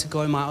I wanted to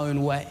go my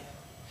own way,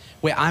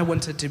 where I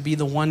wanted to be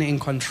the one in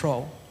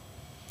control.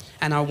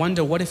 And I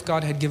wonder, what if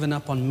God had given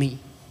up on me?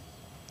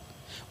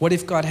 What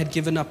if God had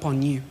given up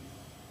on you?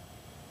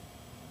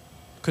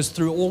 Because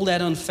through all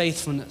that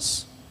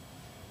unfaithfulness,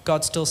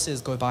 God still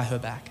says, go buy her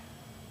back.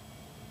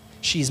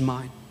 She's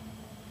mine.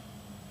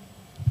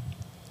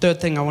 Third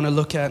thing I want to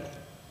look at,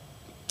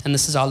 and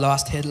this is our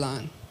last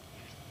headline,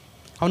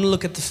 I want to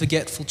look at the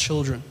forgetful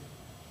children.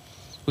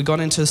 We got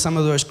into some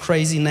of those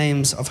crazy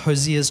names of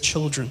Hosea's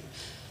children.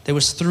 There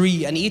was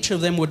 3, and each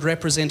of them would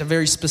represent a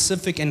very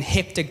specific and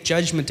hectic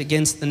judgment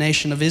against the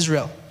nation of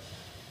Israel.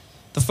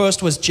 The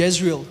first was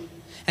Jezreel.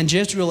 And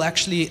Jezreel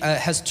actually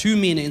has 2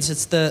 meanings.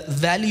 It's the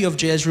valley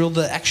of Jezreel,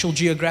 the actual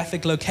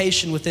geographic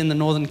location within the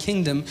northern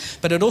kingdom,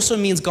 but it also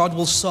means God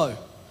will sow.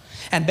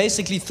 And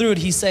basically through it,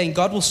 he's saying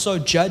God will sow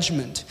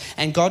judgment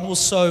and God will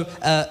sow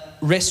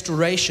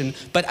restoration,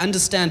 but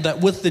understand that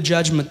with the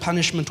judgment,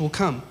 punishment will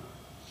come.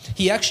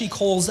 He actually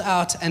calls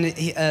out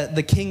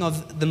the king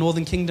of the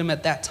northern kingdom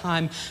at that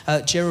time,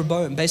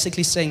 Jeroboam,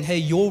 basically saying, hey,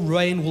 your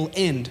reign will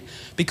end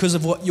because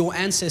of what your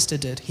ancestor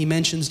did. He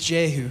mentions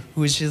Jehu,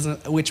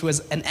 which was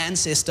an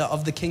ancestor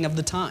of the king of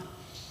the time.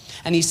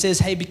 And he says,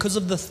 hey, because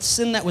of the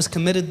sin that was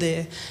committed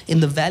there in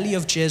the valley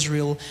of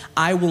Jezreel,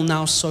 I will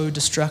now sow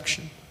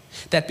destruction.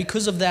 That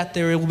because of that,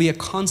 there will be a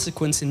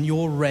consequence in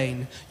your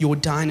reign. Your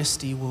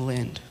dynasty will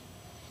end.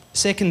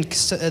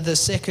 The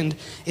second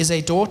is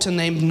a daughter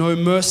named No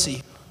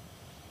Mercy.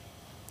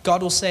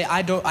 God will say,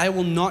 I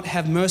will not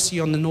have mercy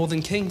on the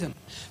northern kingdom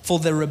for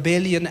the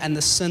rebellion and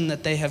the sin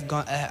that they have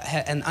got,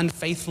 and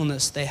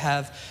unfaithfulness they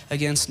have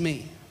against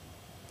me.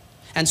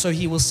 And so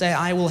he will say,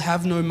 I will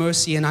have no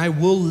mercy and I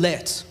will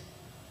let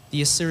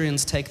the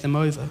Assyrians take them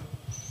over.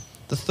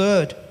 The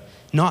third,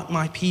 not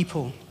my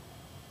people.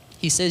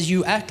 He says,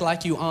 you act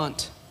like you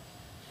aren't.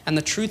 And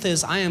the truth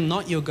is, I am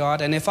not your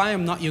God. And if I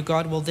am not your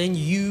God, well, then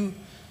you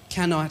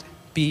cannot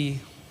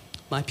be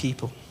my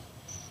people.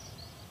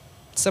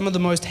 Some of the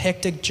most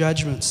hectic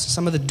judgments,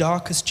 some of the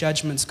darkest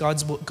judgments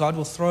God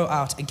will throw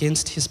out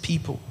against his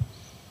people.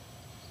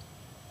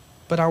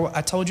 But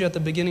I told you at the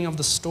beginning of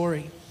the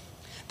story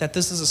that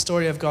this is a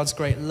story of God's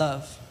great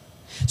love.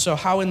 So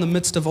how in the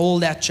midst of all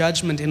that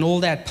judgment, in all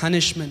that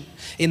punishment,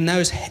 in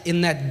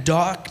that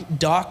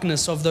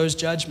darkness of those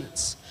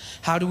judgments,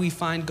 how do we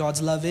find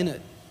God's love in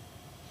it?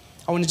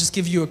 I want to just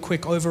give you a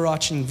quick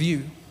overarching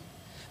view.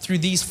 Through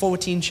these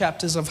 14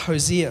 chapters of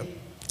Hosea,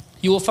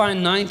 you will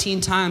find 19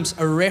 times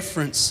a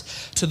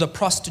reference to the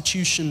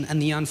prostitution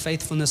and the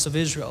unfaithfulness of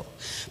Israel.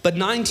 But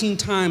 19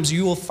 times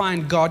you will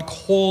find God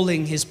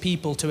calling his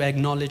people to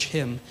acknowledge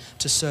him,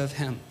 to serve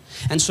him.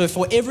 And so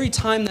for every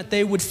time that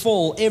they would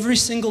fall, every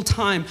single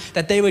time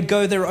that they would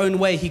go their own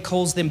way, he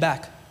calls them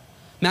back.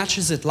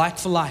 Matches it like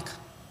for like.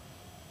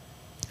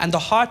 And the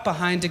heart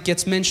behind it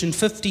gets mentioned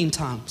 15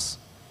 times.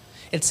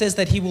 It says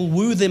that he will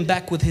woo them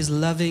back with his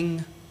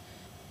loving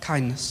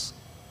kindness.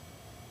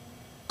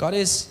 God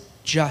is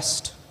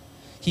just.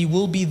 He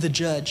will be the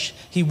judge.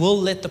 He will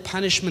let the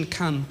punishment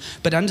come.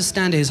 But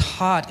understand, his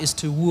heart is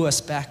to woo us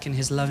back in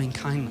his loving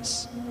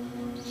kindness.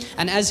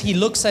 And as he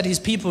looks at his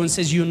people and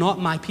says, you're not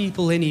my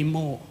people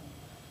anymore.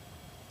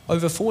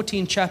 Over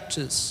 14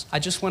 chapters, I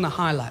just want to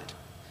highlight,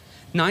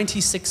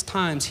 96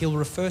 times he'll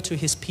refer to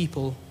his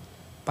people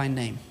by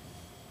name.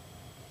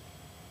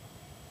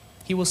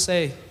 He will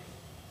say,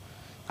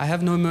 I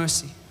have no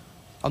mercy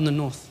on the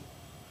north,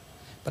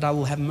 but I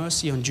will have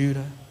mercy on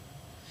Judah.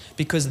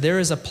 Because there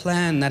is a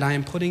plan that I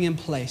am putting in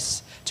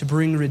place to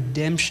bring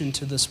redemption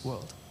to this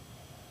world.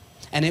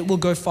 And it will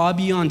go far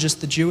beyond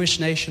just the Jewish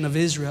nation of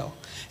Israel.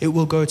 It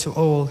will go to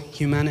all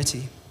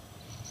humanity.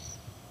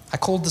 I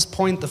called this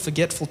point the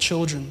forgetful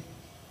children,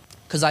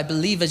 because I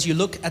believe as you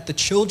look at the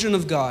children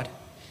of God,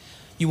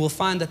 you will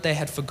find that they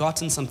had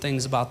forgotten some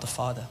things about the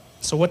Father.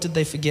 So what did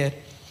they forget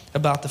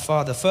about the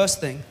Father?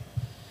 First thing,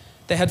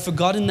 they had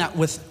forgotten that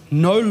with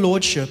no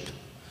lordship,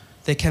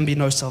 there can be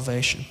no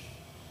salvation.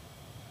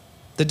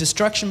 The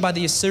destruction by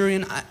the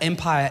Assyrian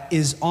Empire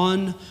is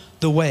on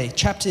the way.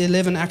 Chapter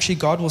 11, actually,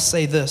 God will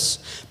say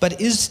this,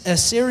 but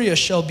Assyria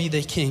shall be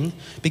their king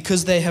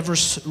because they have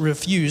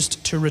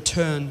refused to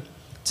return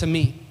to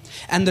me.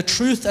 And the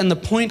truth and the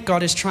point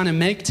God is trying to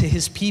make to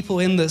his people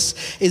in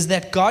this is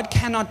that God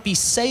cannot be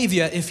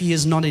savior if he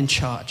is not in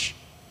charge.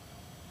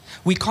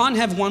 We can't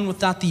have one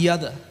without the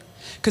other.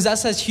 Because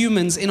us as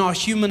humans, in our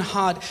human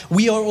heart,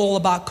 we are all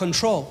about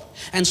control.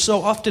 And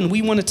so often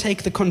we want to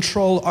take the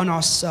control on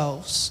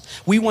ourselves.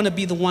 We want to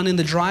be the one in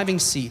the driving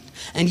seat.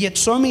 And yet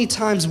so many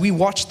times we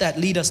watch that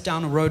lead us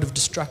down a road of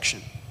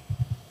destruction.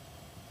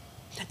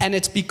 And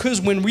it's because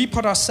when we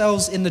put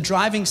ourselves in the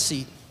driving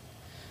seat,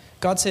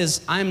 God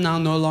says, I am now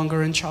no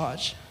longer in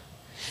charge.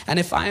 And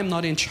if I am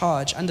not in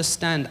charge,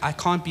 understand, I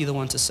can't be the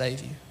one to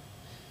save you.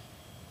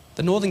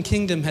 The Northern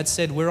Kingdom had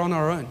said, we're on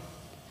our own.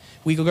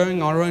 We were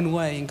going our own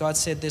way, and God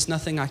said, there's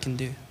nothing I can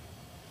do.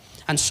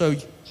 And so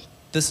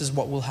this is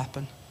what will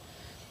happen.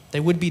 They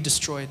would be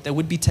destroyed. They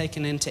would be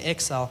taken into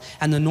exile,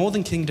 and the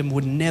Northern Kingdom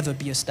would never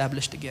be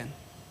established again.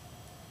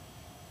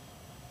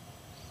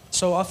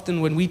 So often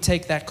when we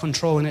take that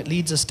control and it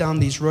leads us down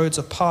these roads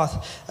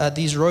of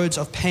these roads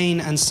of pain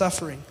and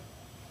suffering,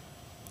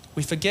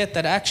 we forget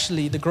that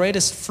actually the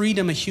greatest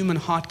freedom a human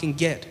heart can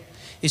get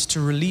is to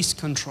release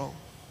control.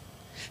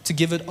 To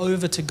give it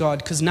over to God.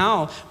 Because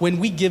now when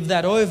we give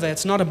that over,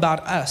 it's not about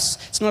us.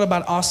 It's not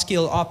about our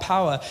skill, our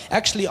power.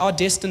 Actually, our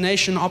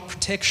destination, our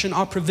protection,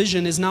 our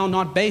provision is now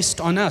not based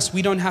on us.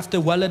 We don't have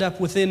to well it up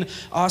within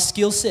our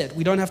skill set.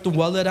 We don't have to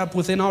well it up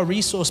within our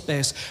resource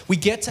base. We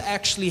get to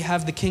actually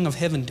have the King of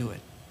Heaven do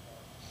it.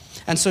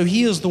 And so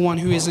he is the one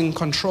who is in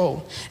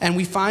control. And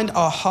we find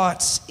our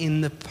hearts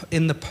in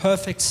the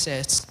perfect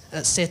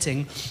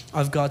setting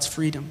of God's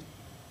freedom.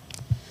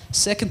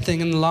 Second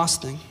thing, and the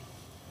last thing,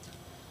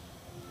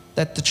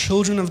 that the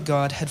children of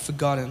God had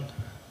forgotten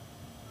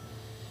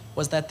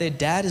was that their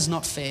dad is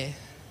not fair,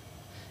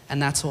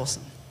 and that's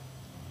awesome.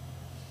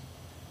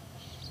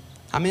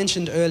 I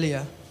mentioned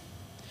earlier,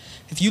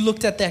 if you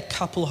looked at that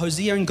couple,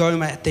 Hosea and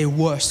Gomer, at their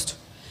worst,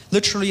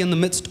 literally in the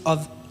midst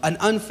of an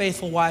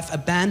unfaithful wife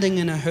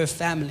abandoning her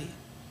family,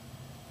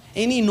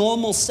 any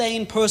normal,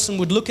 sane person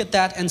would look at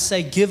that and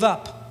say, give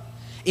up.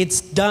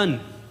 It's done.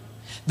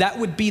 That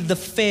would be the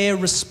fair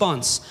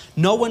response.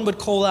 No one would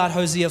call out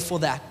Hosea for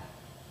that.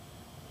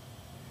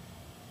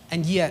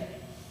 And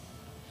yet,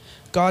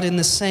 God in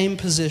the same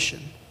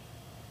position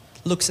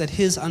looks at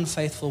his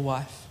unfaithful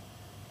wife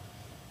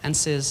and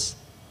says,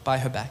 buy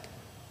her back.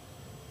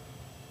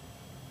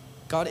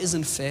 God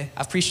isn't fair.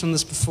 I've preached on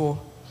this before.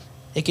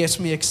 It gets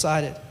me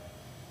excited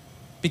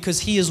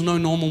because he is no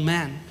normal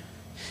man.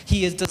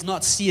 He does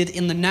not see it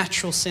in the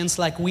natural sense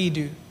like we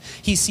do.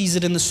 He sees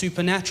it in the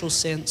supernatural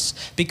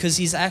sense because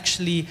he's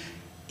actually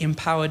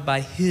empowered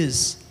by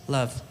his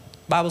love.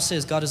 The Bible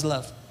says God is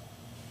love.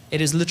 It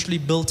is literally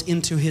built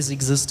into his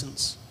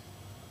existence.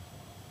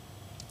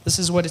 This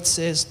is what it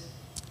says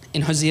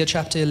in Hosea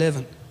chapter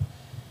 11.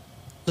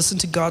 Listen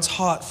to God's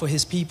heart for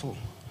his people.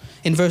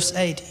 In verse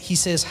 8, he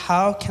says,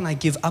 how can I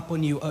give up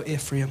on you, O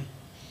Ephraim?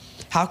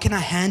 How can I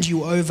hand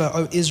you over,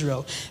 O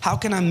Israel? How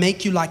can I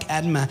make you like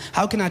Admah?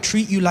 How can I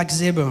treat you like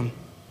Zebulun?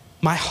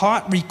 My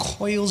heart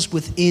recoils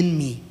within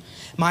me.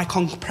 My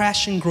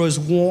compassion grows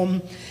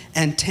warm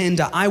and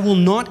tender. I will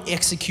not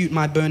execute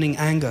my burning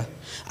anger.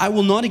 I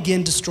will not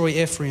again destroy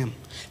Ephraim.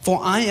 For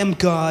I am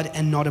God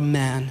and not a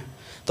man,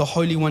 the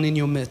Holy One in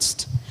your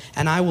midst,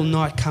 and I will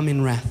not come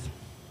in wrath.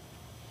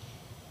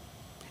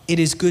 It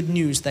is good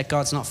news that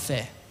God's not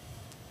fair.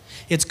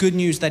 It's good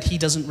news that he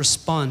doesn't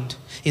respond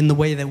in the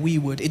way that we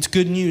would. It's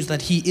good news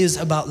that he is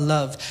about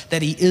love,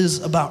 that he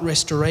is about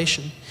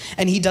restoration.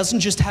 And he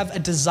doesn't just have a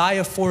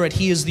desire for it.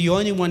 He is the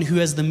only one who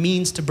has the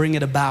means to bring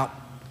it about.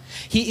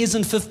 He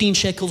isn't 15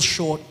 shekels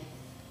short.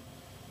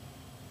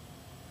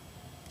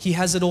 He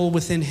has it all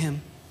within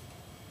him.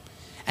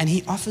 And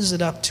he offers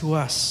it up to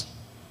us,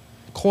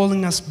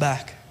 calling us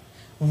back,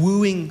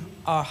 wooing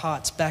our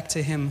hearts back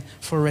to him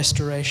for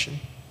restoration.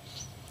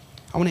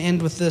 I want to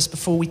end with this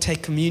before we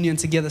take communion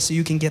together so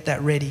you can get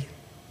that ready.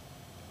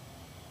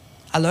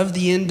 I love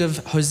the end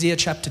of Hosea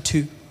chapter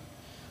 2.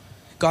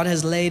 God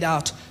has laid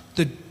out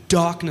the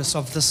darkness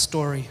of this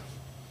story.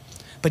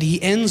 But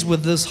he ends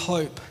with this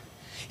hope.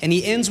 And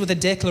he ends with a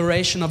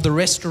declaration of the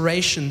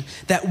restoration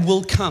that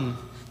will come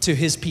to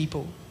his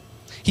people.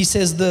 He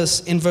says this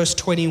in verse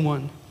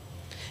 21.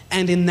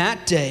 And in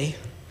that day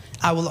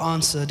I will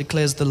answer,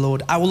 declares the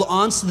Lord. I will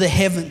answer the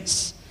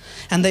heavens,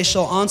 and they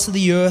shall answer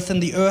the earth,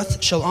 and the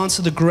earth shall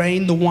answer the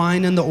grain, the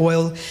wine, and the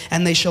oil,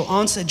 and they shall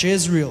answer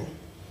Jezreel.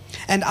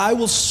 And I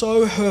will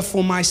sow her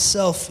for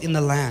myself in the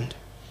land,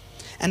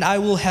 and I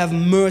will have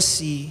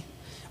mercy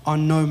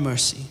on no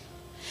mercy.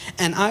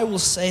 And I will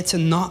say to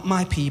not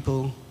my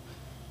people,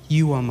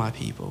 you are my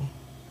people.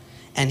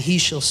 And he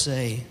shall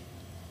say,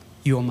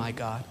 you are my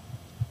God.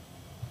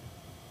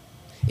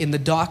 In the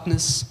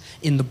darkness,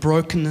 in the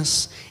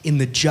brokenness, in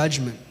the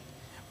judgment,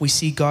 we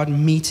see God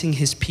meeting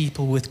his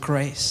people with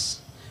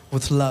grace,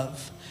 with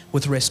love,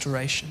 with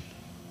restoration.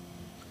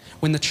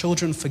 When the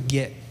children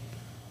forget,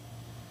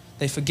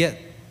 they forget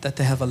that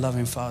they have a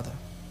loving Father.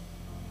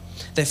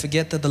 They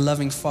forget that the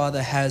loving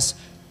Father has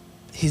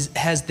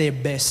their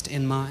best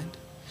in mind.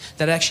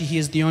 That actually he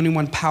is the only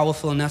one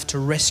powerful enough to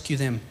rescue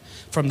them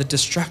from the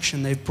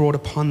destruction they've brought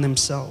upon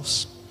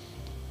themselves.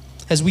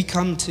 As we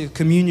come to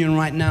communion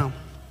right now,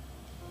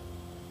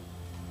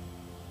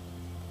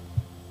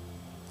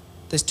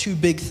 there's two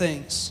big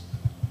things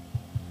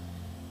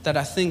that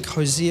I think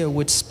Hosea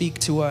would speak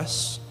to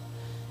us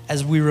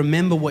as we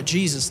remember what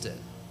Jesus did.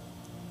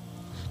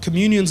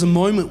 Communion's a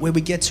moment where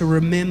we get to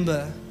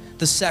remember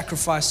the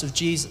sacrifice of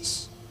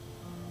Jesus.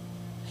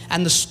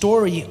 And the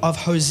story of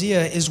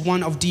Hosea is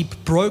one of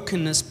deep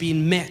brokenness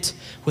being met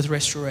with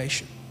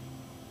restoration,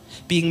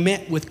 being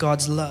met with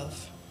God's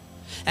love.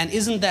 And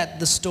isn't that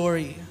the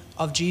story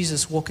of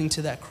Jesus walking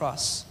to that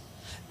cross,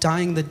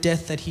 dying the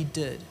death that he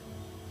did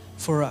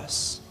for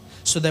us,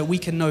 so that we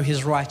can know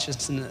his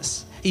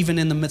righteousness, even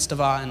in the midst of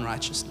our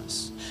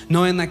unrighteousness.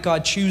 Knowing that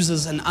God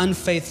chooses an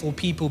unfaithful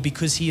people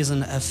because he is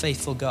a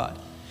faithful God.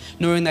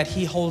 Knowing that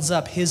he holds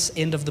up his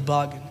end of the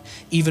bargain,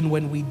 even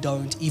when we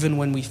don't, even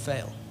when we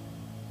fail.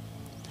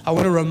 I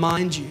want to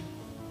remind you,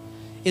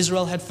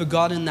 Israel had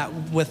forgotten that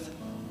with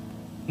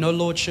no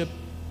lordship,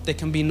 there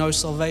can be no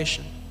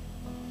salvation.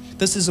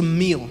 This is a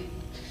meal,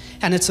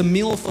 and it's a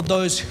meal for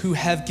those who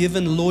have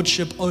given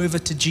lordship over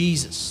to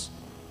Jesus.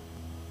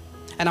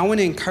 And I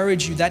want to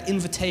encourage you, that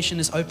invitation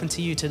is open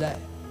to you today.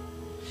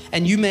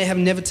 And you may have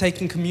never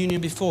taken communion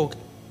before.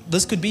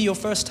 This could be your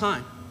first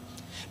time.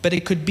 But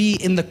it could be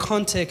in the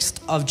context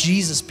of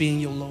Jesus being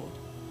your Lord,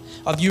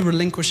 of you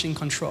relinquishing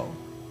control,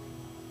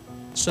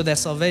 so that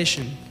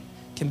salvation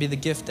can be the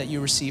gift that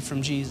you receive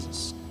from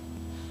Jesus.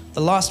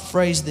 The last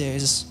phrase there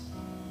is,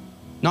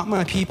 not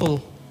my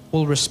people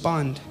will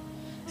respond,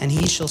 and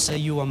he shall say,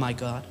 you are my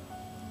God.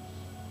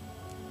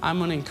 I'm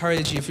going to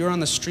encourage you, if you're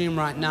on the stream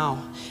right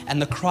now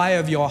and the cry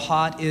of your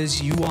heart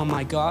is, you are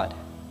my God,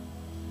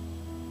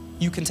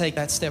 you can take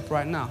that step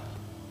right now.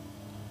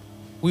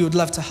 We would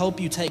love to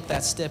help you take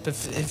that step.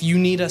 If you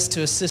need us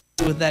to assist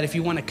with that, if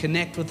you want to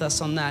connect with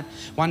us on that,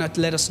 why not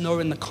let us know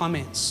in the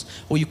comments,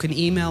 or you can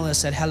email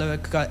us at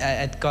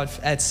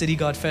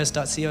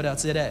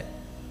hello@citygodfirst.co.za.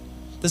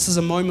 This is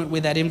a moment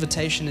where that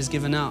invitation is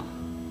given out.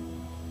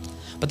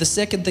 But the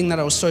second thing that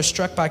I was so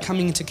struck by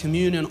coming into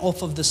communion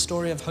off of the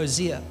story of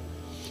Hosea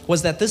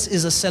was that this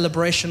is a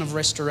celebration of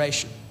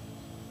restoration.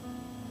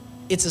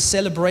 It's a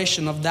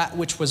celebration of that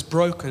which was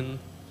broken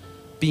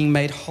being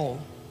made whole.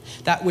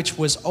 That which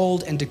was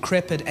old and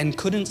decrepit and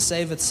couldn't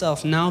save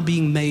itself now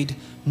being made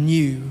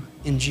new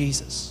in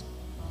Jesus.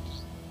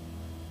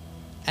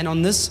 And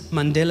on this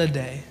Mandela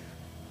Day,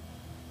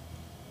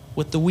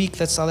 with the week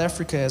that South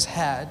Africa has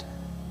had,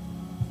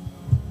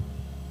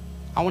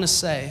 I want to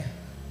say,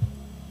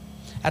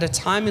 at a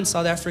time in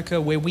South Africa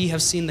where we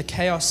have seen the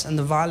chaos and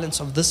the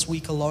violence of this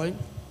week alone,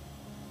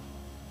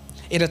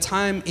 at a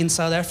time in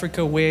South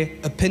Africa where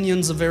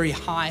opinions are very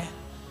high,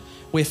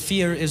 where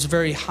fear is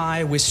very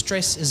high, where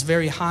stress is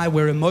very high,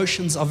 where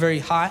emotions are very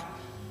high,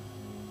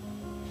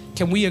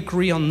 can we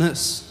agree on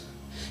this?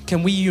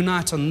 Can we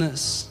unite on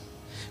this?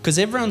 Because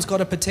everyone's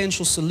got a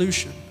potential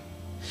solution.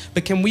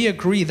 But can we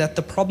agree that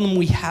the problem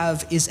we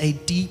have is a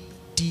deep,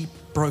 deep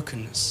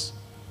brokenness?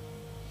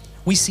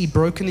 We see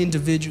broken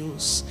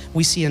individuals.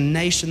 We see a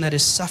nation that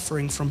is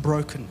suffering from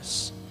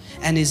brokenness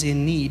and is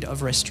in need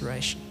of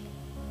restoration.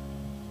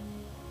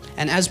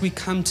 And as we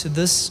come to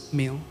this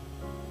meal,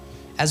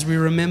 as we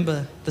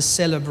remember the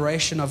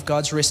celebration of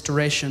God's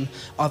restoration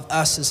of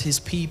us as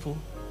His people,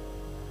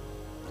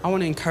 I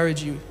want to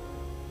encourage you,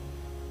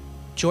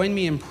 join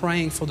me in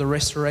praying for the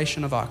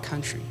restoration of our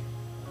country.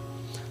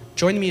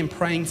 Join me in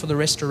praying for the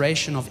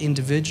restoration of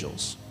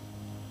individuals.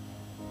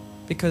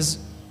 Because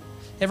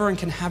everyone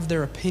can have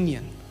their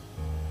opinion.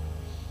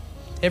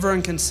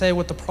 Everyone can say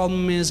what the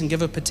problem is and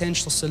give a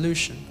potential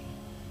solution.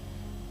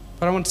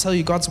 But I want to tell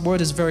you, God's word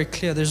is very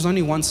clear. There's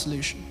only one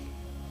solution,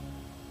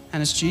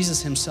 and it's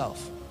Jesus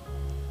Himself.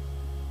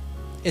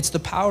 It's the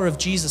power of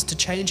Jesus to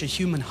change a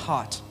human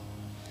heart.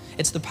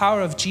 It's the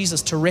power of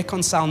Jesus to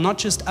reconcile not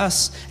just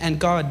us and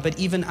God, but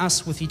even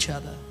us with each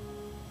other.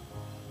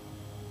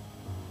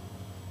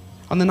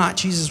 On the night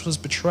Jesus was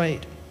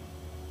betrayed,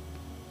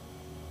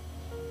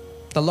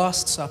 the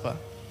Last Supper,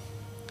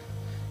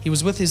 He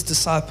was with His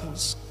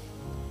disciples,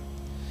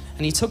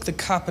 and He took the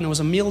cup, and it was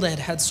a meal they had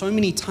had so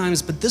many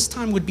times, but this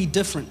time would be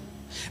different,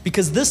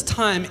 because this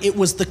time it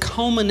was the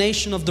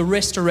culmination of the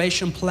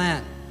restoration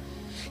plan.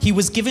 He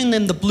was giving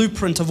them the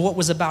blueprint of what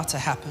was about to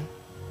happen.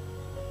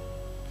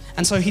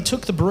 And so He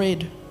took the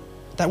bread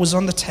that was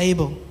on the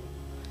table,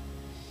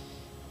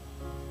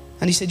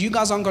 and He said, you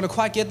guys aren't going to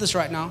quite get this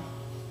right now,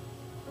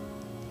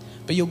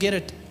 but you'll get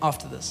it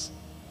after this.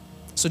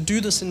 So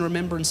do this in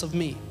remembrance of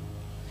me.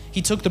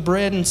 He took the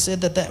bread and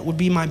said that that would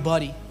be my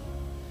body,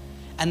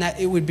 and that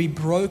it would be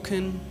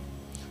broken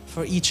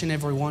for each and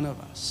every one of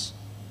us.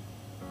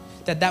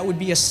 That would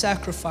be a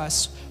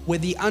sacrifice where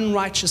the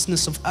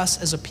unrighteousness of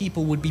us as a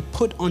people would be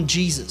put on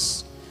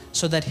Jesus,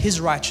 so that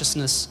His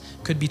righteousness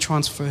could be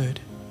transferred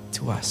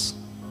to us.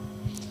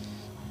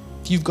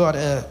 If you've got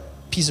a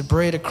piece of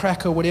bread, a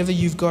cracker, whatever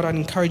you've got, I'd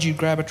encourage you to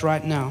grab it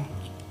right now.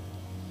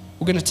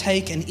 We're going to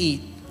take and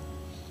eat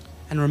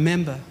and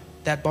remember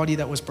that body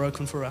that was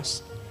broken for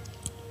us.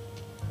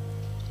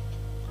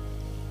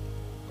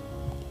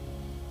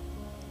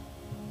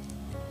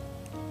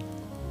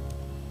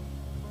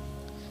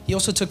 He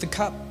also took the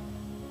cup,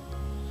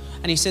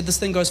 and He said, this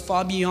thing goes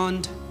far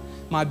beyond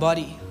my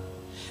body,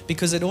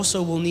 because it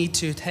also will need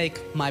to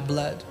take my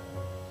blood.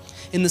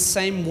 In the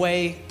same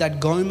way that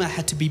Gomer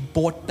had to be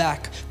bought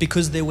back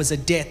because there was a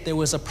debt, there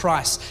was a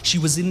price. She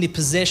was in the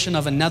possession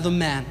of another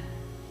man.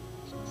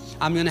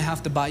 I'm going to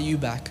have to buy you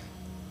back.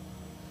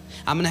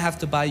 I'm going to have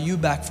to buy you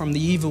back from the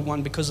evil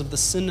one because of the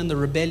sin and the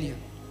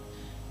rebellion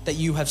that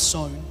you have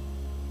sown,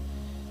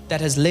 that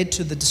has led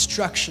to the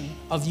destruction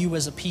of you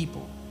as a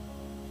people.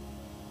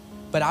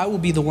 But I will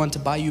be the one to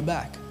buy you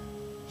back.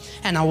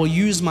 And I will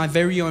use my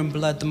very own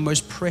blood, the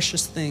most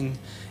precious thing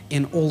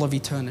in all of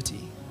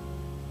eternity.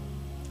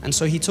 And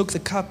so He took the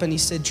cup and He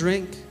said,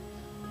 drink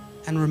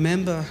and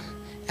remember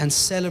and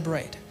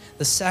celebrate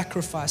the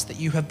sacrifice that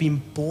you have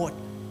been bought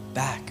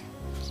back,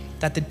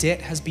 that the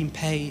debt has been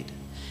paid,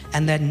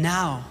 and that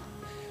now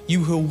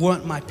you who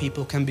weren't my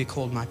people can be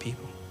called my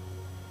people.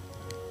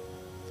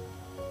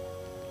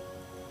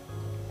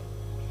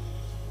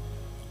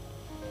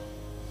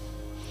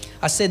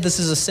 I said this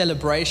is a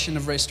celebration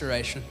of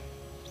restoration.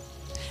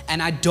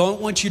 And I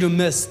don't want you to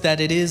miss that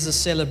it is a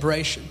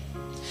celebration.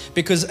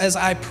 Because as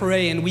I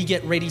pray and we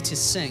get ready to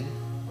sing,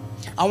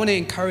 I want to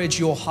encourage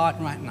your heart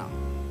right now.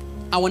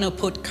 I want to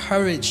put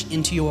courage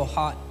into your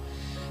heart.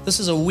 This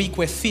is a week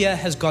where fear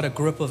has got a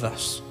grip of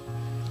us.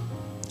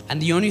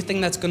 And the only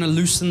thing that's going to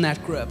loosen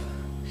that grip,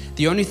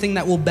 the only thing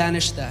that will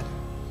banish that,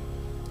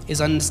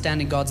 is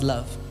understanding God's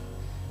love.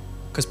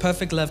 Because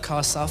perfect love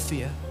casts out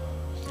fear.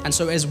 And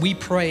so as we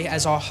pray,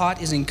 as our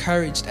heart is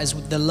encouraged, as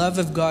the love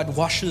of God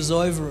washes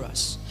over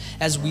us,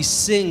 as we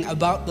sing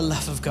about the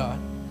love of God,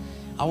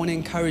 I want to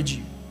encourage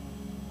you.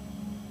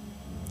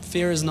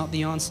 Fear is not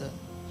the answer.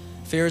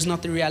 Fear is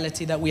not the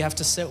reality that we have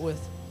to sit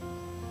with.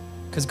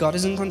 Because God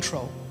is in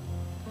control.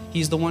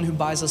 He's the one who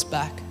buys us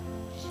back.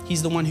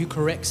 He's the one who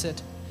corrects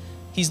it.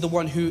 He's the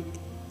one who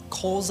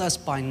calls us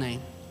by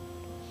name.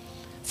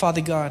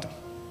 Father God,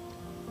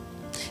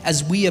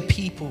 as we a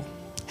people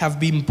have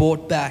been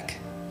bought back,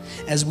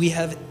 as we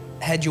have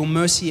had your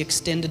mercy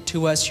extended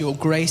to us, your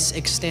grace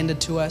extended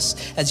to us,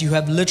 as you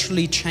have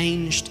literally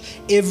changed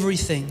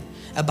everything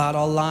about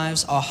our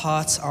lives, our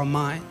hearts, our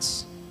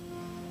minds.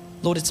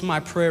 Lord, it's my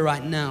prayer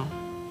right now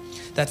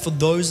that for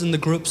those in the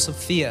groups of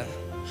fear,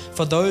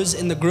 for those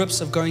in the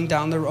groups of going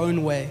down their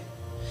own way,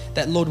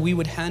 that Lord, we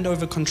would hand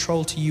over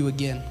control to you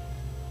again,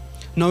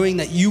 knowing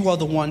that you are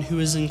the one who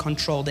is in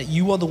control, that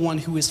you are the one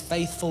who is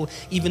faithful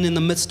even in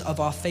the midst of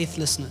our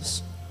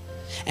faithlessness.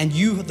 And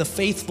you, the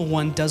faithful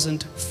one,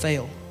 doesn't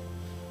fail.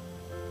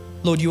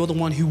 Lord, you're the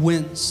one who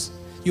wins.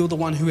 You're the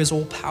one who is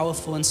all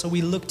powerful. And so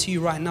we look to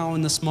you right now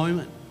in this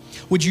moment.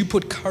 Would you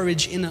put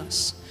courage in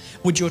us?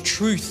 Would your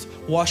truth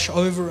wash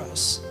over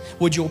us?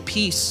 Would your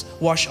peace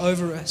wash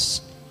over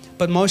us?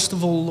 But most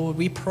of all, Lord,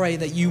 we pray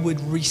that you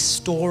would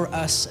restore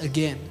us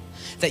again,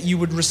 that you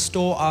would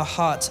restore our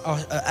hearts,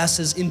 us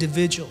as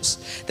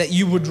individuals, that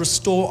you would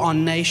restore our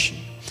nation,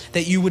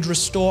 that you would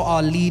restore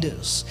our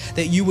leaders,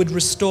 that you would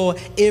restore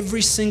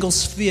every single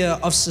sphere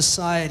of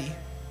society.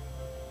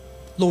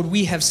 Lord,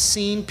 we have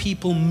seen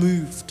people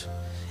moved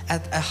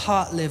at a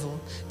heart level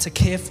to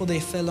care for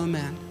their fellow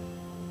man.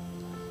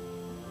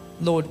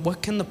 Lord,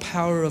 what can the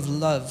power of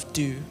love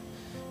do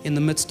in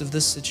the midst of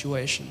this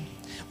situation?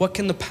 What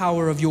can the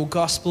power of your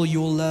gospel,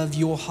 your love,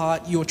 your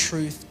heart, your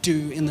truth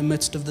do in the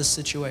midst of this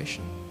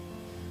situation?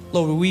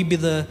 Lord, would we be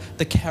the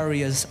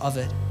carriers of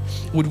it?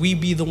 Would we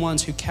be the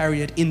ones who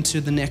carry it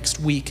into the next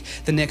week,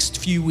 the next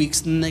few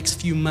weeks, the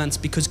next few months?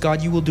 Because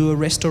God, you will do a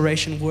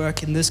restoration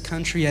work in this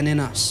country and in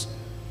us.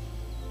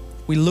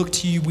 We look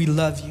to you, we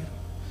love you.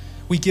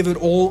 We give it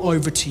all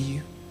over to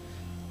you.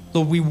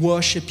 Lord, we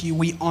worship you,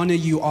 we honor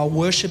you. Our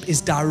worship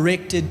is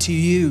directed to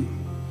you.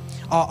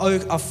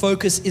 Our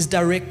focus is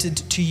directed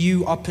to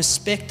you. Our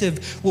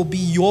perspective will be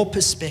your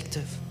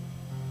perspective.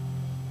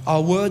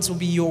 Our words will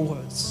be your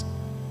words.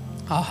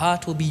 Our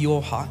heart will be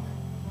your heart.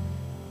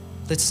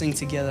 Let's sing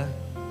together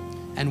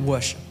and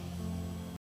worship.